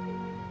realm.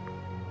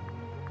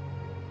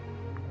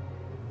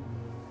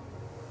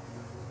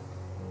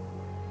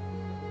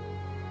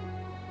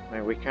 I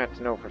mean, we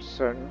can't know for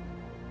certain.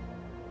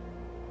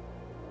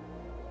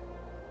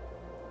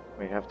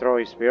 I mean, after all,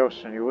 he's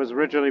Boeotian. He was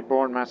originally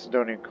born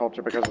Macedonian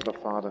culture because of the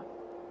father.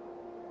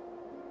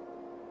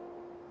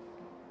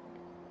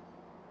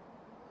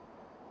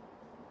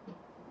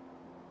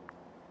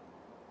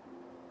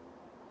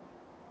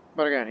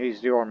 But again,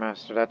 he's the Ore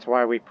Master. That's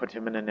why we put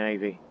him in the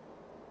Navy.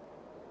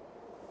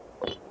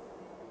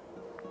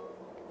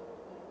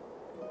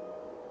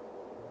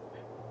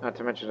 Not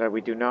to mention that we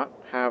do not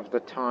have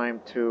the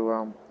time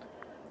to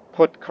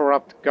put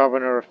corrupt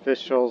governor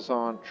officials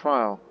on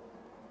trial.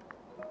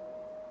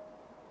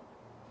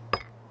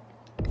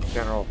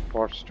 General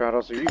Force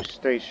Stratos, are you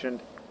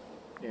stationed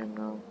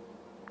in...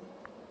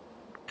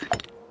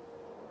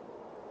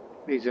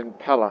 he's in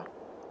Pella.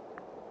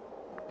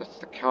 That's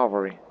the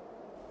cavalry.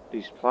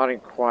 He's plotting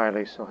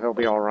quietly, so he'll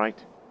be alright.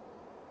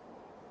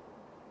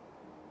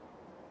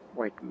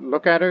 Wait,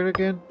 look at it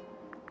again?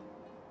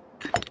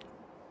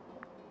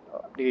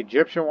 The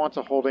Egyptian wants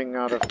a holding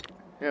out of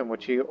him,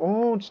 which he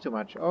owns too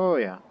much. Oh,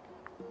 yeah.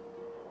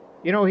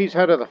 You know he's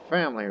head of the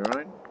family,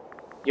 right?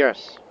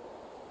 Yes.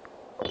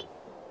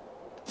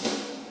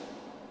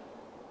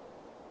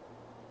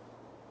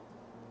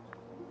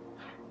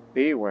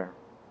 Beware.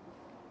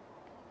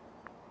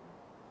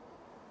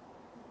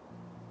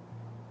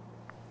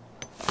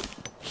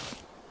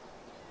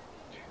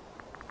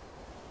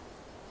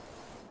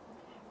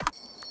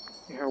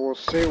 Yeah, we'll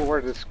see where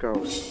this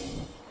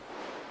goes.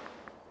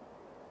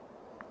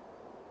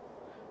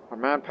 Our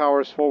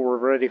manpower is full, we're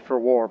ready for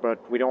war,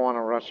 but we don't want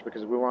to rush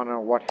because we want to know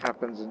what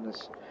happens in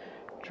this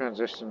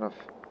transition of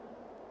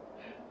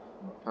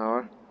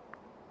power.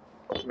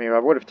 I mean, I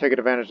would have taken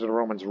advantage of the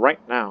Romans right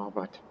now,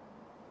 but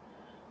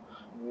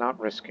I'm not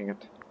risking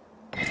it.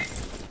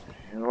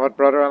 You know what,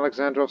 brother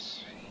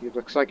Alexandros? It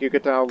looks like you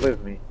get to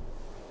outlive me.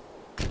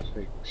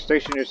 So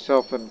station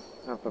yourself in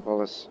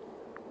Amphipolis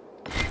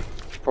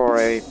for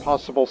a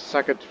possible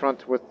second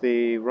front with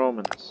the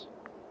Romans.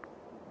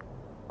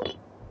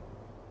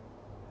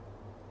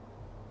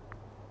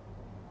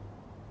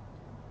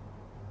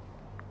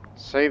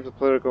 Save the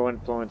political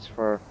influence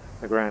for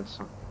the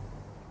grandson.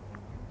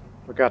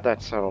 We got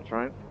that settled,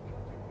 right?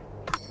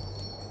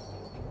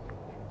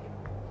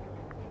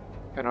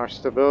 And our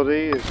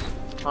stability is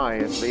high,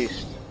 at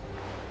least.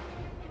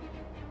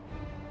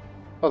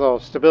 Although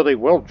stability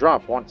will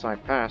drop once I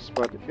pass,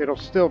 but it'll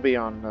still be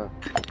on the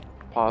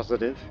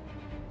positive.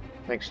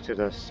 Thanks to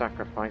the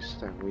sacrifice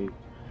that we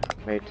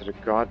made to the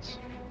gods.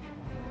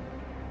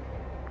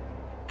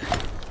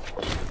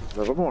 A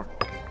little more.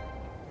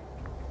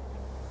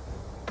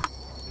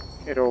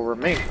 it'll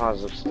remain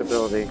positive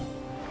stability.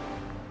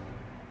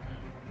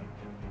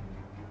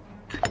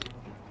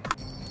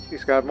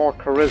 He's got more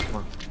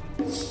charisma.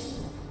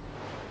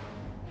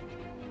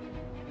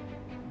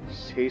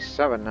 He's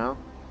 7 now.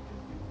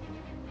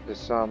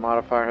 This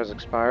modifier has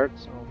expired,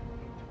 so...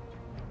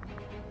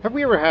 Have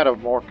we ever had a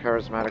more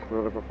charismatic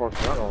ruler before?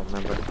 'Cause I don't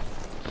remember.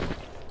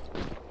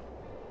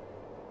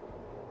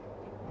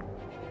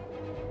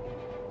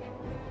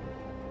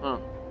 Huh.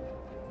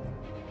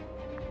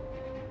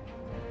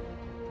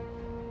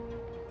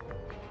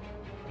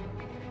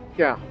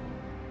 Yeah.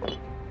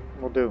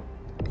 Will do.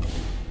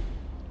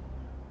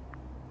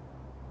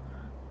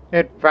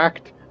 In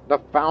fact, the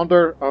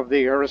founder of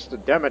the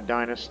Aristodemid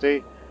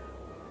dynasty,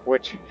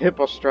 which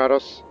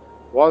Hippostratus,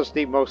 was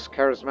the most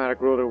charismatic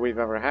ruler we've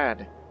ever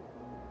had.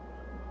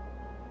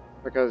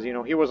 Because, you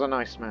know, he was a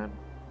nice man.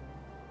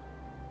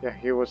 Yeah,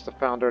 he was the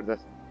founder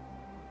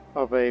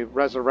of a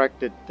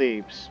resurrected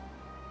Thebes,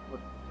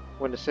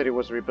 when the city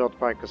was rebuilt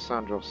by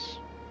Cassandros.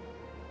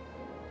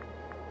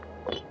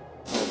 That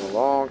was a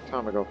long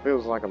time ago.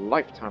 Feels like a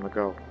lifetime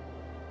ago.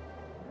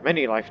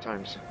 Many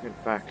lifetimes, in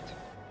fact.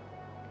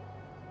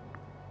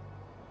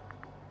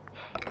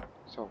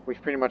 So,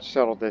 we've pretty much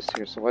settled this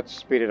here, so let's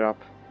speed it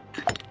up.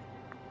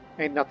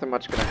 Ain't nothing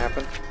much gonna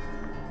happen.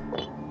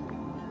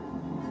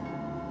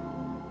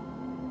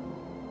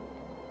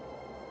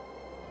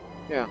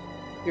 Yeah,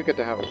 you get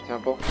to have a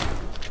temple.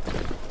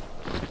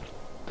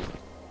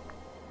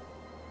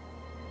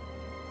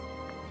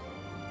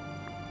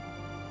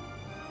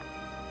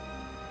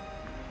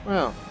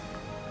 Well,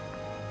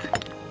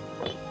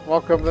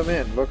 welcome them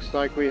in. Looks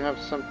like we have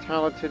some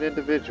talented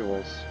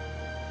individuals.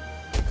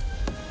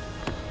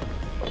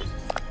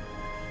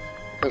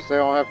 Because they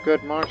all have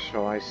good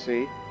martial, I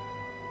see,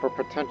 for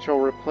potential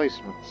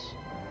replacements.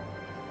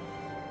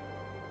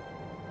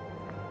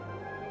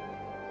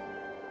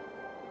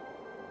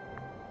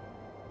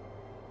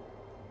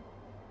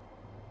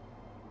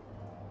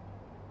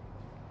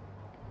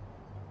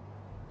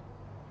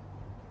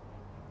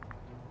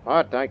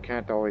 But I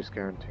can't always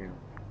guarantee them.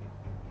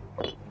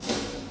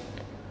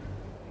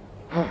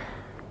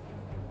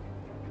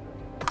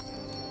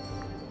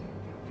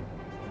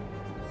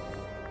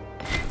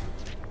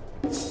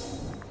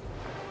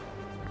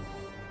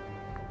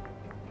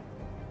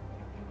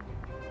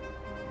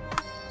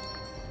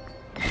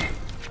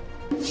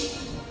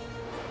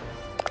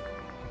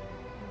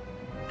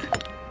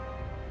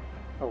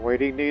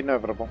 Awaiting the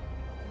inevitable.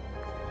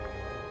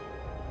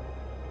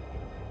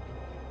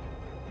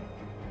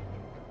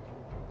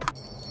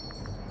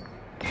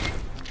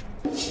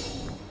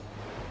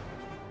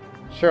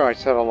 Sure, I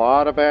said a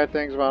lot of bad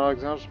things about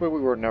Alexandros, but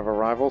we were never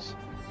rivals.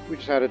 We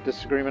just had a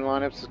disagreement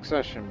line of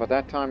succession, but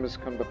that time has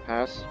come to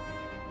pass.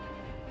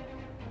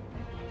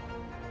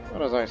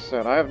 But as I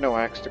said, I have no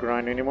axe to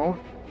grind anymore.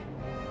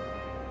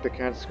 The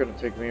cat's gonna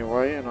take me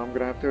away, and I'm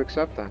gonna have to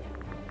accept that.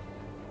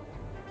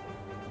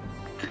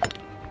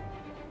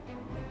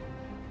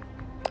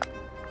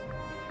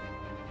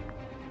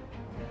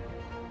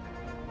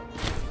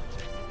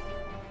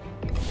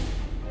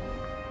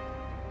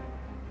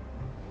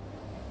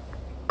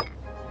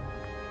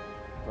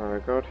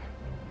 Very good.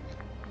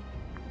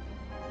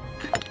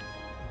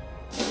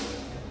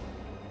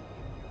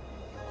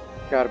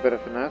 Got a bit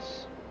of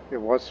finesse. It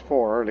was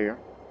 4 earlier.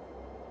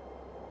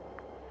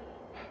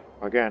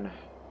 Again,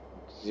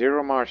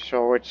 0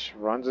 martial, which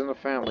runs in the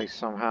family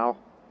somehow.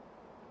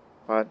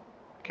 But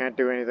can't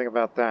do anything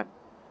about that.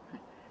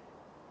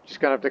 Just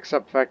gonna have to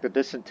accept the fact that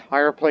this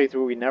entire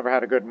playthrough we never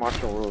had a good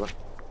martial ruler.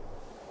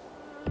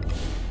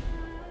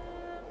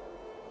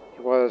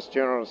 He was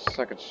General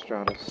 2nd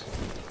Stratus.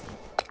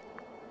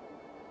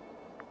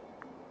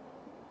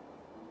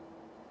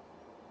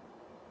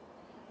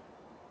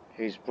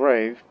 He's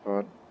brave,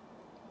 but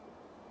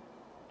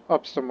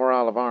ups the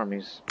morale of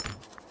armies.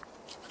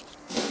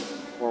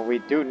 Well, we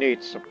do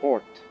need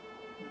support.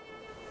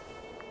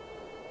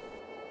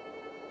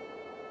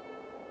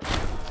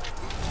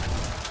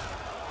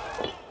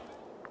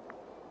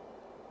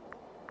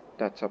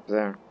 That's up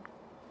there.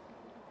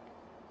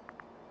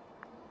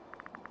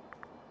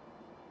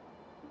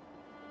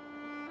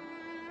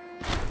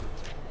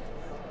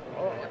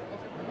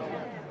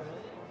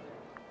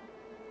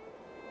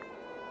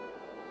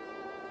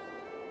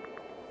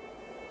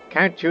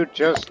 Can't you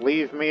just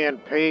leave me in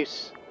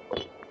peace?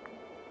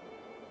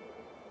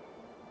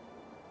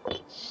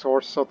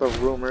 Source of the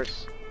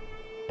rumors.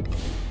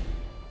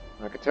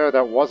 I could tell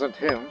that wasn't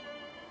him.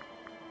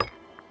 But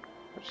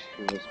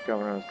he was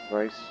governor of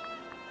Thrace.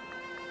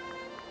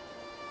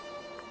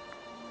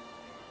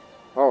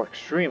 Oh,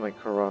 extremely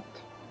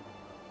corrupt.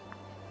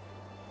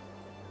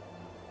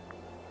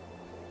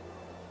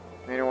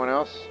 Anyone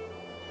else?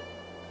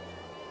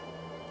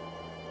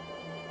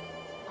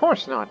 Of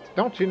course not.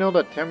 Don't you know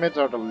that Timids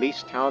are the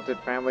least talented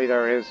family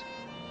there is?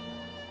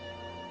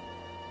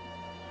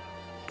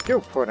 You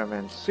put him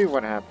in, see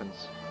what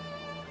happens.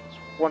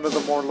 It's one of the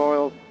more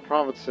loyal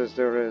provinces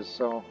there is,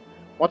 so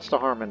what's the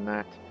harm in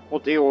that? We'll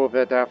deal with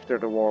it after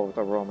the war with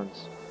the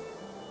Romans.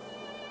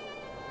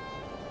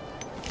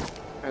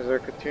 as they're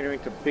continuing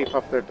to beef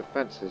up their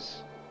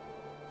defenses.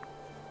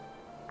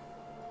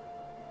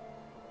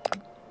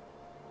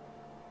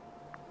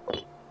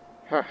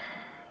 Huh.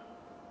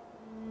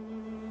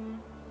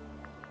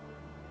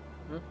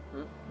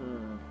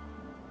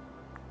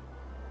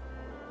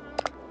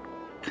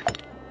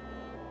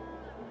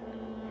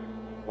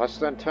 Less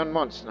than 10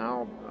 months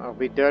now. I'll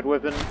be dead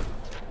within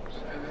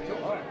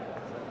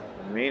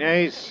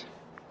Mines.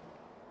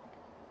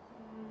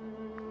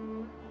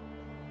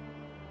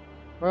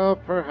 Well,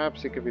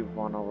 perhaps he could be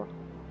won over.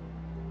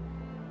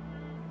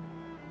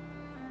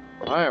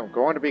 I am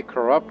going to be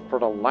corrupt for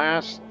the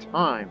last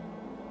time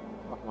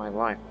of my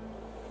life.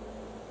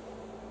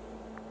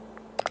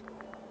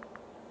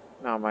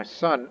 Now my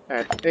son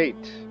at 8,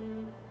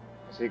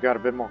 has he got a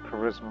bit more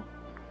charisma?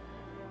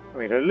 I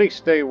mean, at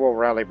least they will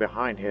rally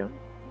behind him,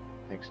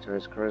 thanks to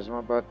his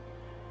charisma, but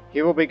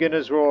he will begin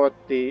his rule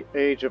at the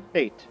age of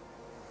 8,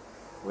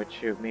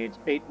 which means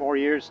 8 more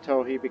years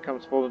till he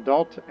becomes full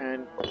adult,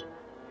 and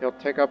he'll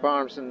take up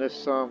arms in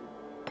this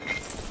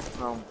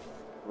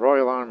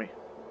royal army,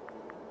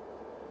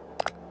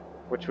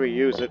 which we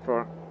use it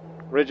for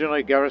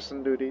originally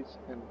garrison duties,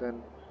 and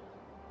then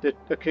the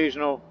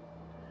occasional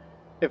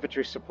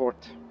infantry support.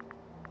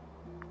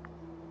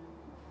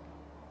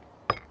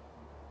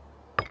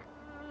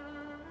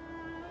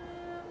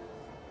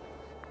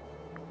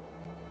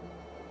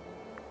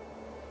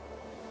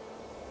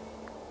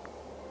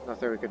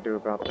 Nothing we can do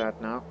about that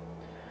now.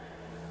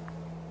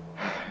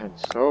 And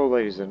so,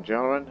 ladies and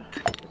gentlemen,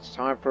 it's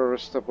time for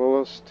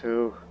Aristobulus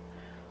to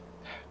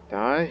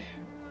die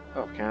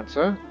of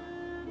cancer,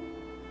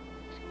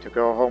 to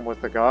go home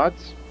with the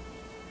gods,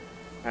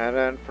 and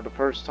then for the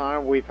first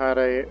time we have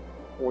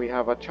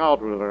a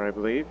child ruler, I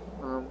believe,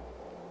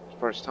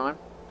 first time,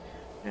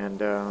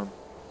 and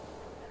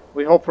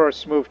we hope for a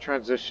smooth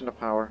transition of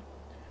power.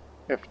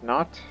 If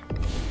not,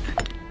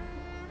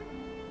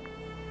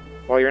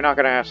 well, you're not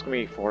going to ask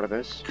me for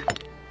this,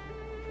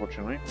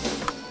 fortunately.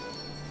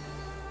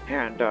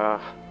 And,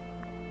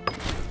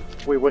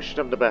 we wish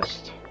them the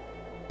best.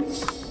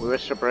 We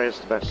wish the Braves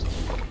the best.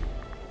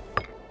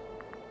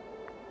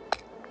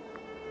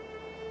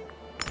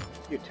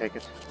 You take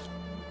it.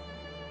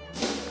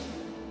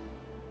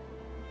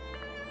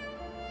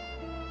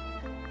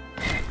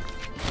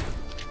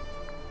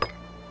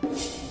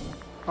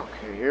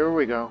 Okay, here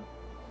we go.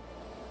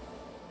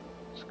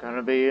 It's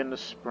gonna be in the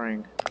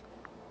spring.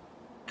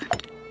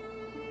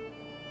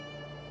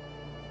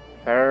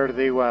 Fare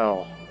thee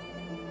well.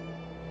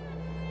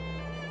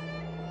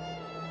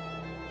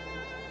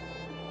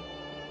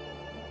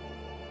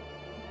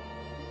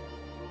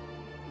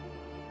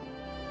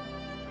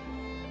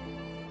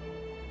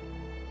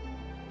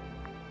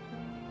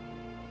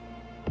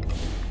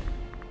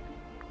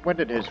 When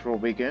did his rule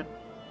begin?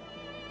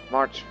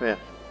 March 5th.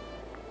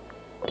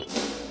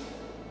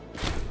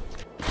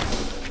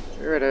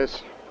 Here it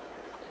is.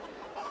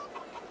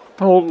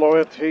 Old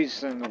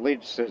loyalties and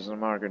allegiances in the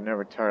monarchy are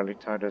never entirely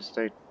tied to the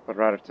state, but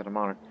rather to the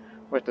monarch.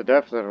 With the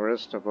death of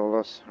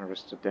Aristobulus,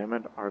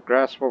 our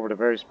grasp over the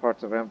various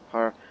parts of the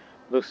empire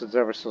loosens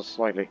ever so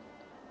slightly.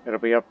 It'll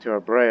be up to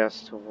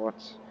Abraeus to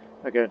once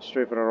again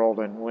strengthen our old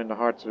and win the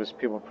hearts of his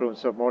people, prove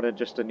himself more than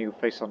just a new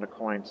face on the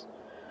coins.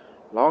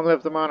 Long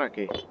live the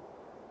monarchy!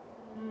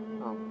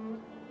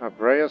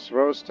 Abraeus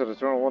rose to the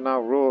throne and will now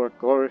rule a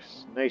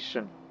glorious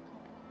nation.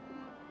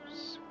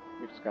 He's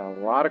got a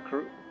lot of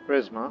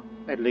charisma,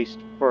 at least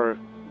for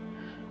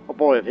a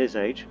boy of his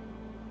age.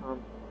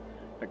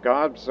 The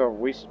gods are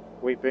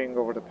weeping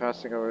over the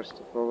passing of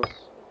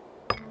Aristobulus.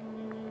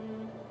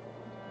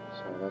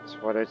 So that's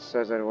what it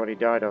says and what he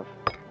died of.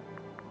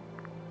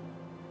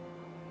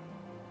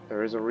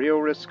 There is a real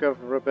risk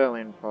of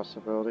rebellion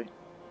possibility,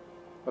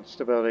 but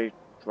stability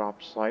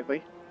drops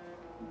slightly.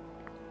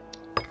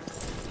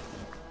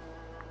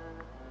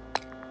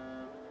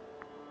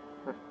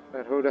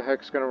 And who the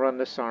heck's gonna run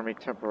this army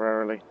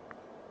temporarily?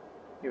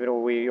 Even though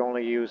we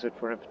only use it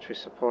for infantry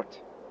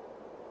support.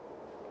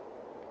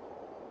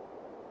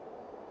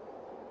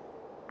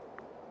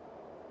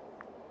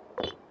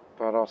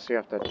 But also you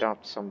have to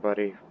adopt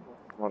somebody,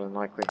 more than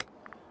likely.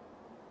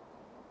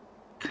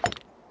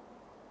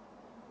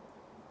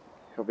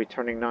 He'll be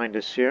turning 9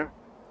 this year.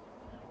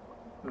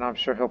 And I'm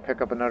sure he'll pick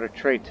up another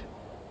trait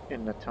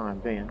in the time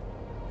being.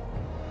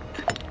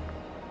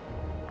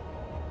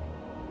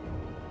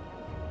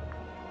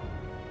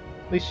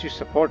 At least you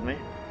support me.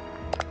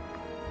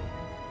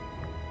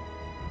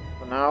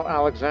 But now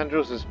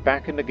Alexandros is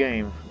back in the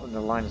game in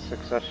the line of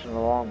succession,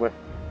 along with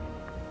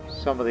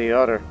some of the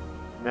other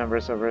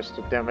members of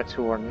Aristodemets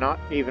who are not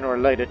even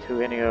related to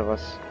any of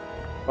us,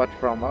 but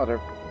from other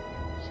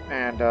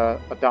and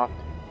adopt.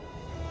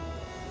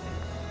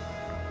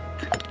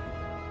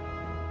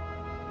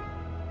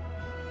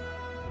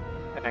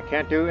 And I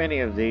can't do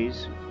any of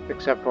these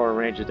except for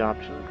arranged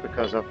adoption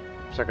because of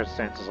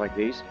circumstances like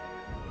these.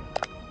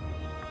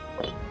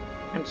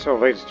 And so,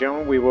 ladies and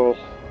gentlemen, we will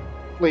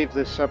leave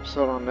this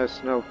episode on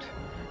this note,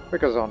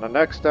 because on the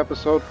next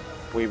episode,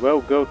 we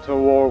will go to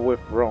war with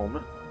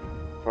Rome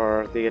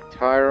for the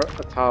entire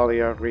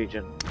Italia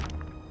region.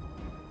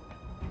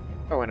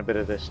 Oh, and a bit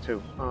of this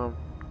too.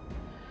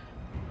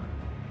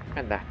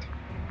 And that.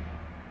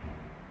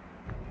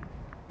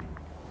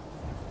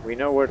 We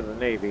know where the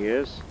Navy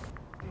is.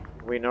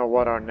 We know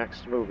what our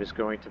next move is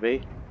going to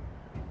be.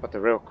 But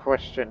the real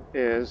question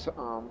is,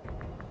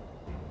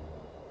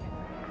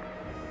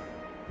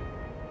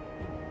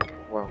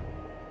 well,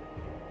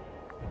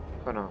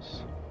 who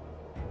knows?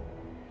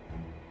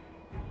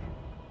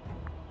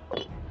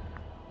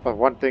 But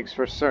one thing's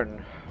for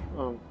certain.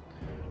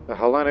 The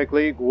Hellenic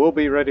League will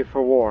be ready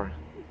for war.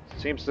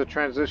 Seems the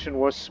transition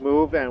was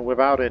smooth and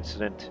without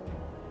incident.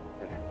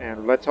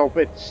 And let's hope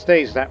it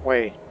stays that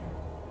way.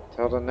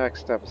 Till the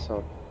next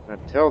episode.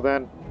 Until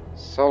then,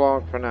 so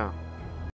long for now.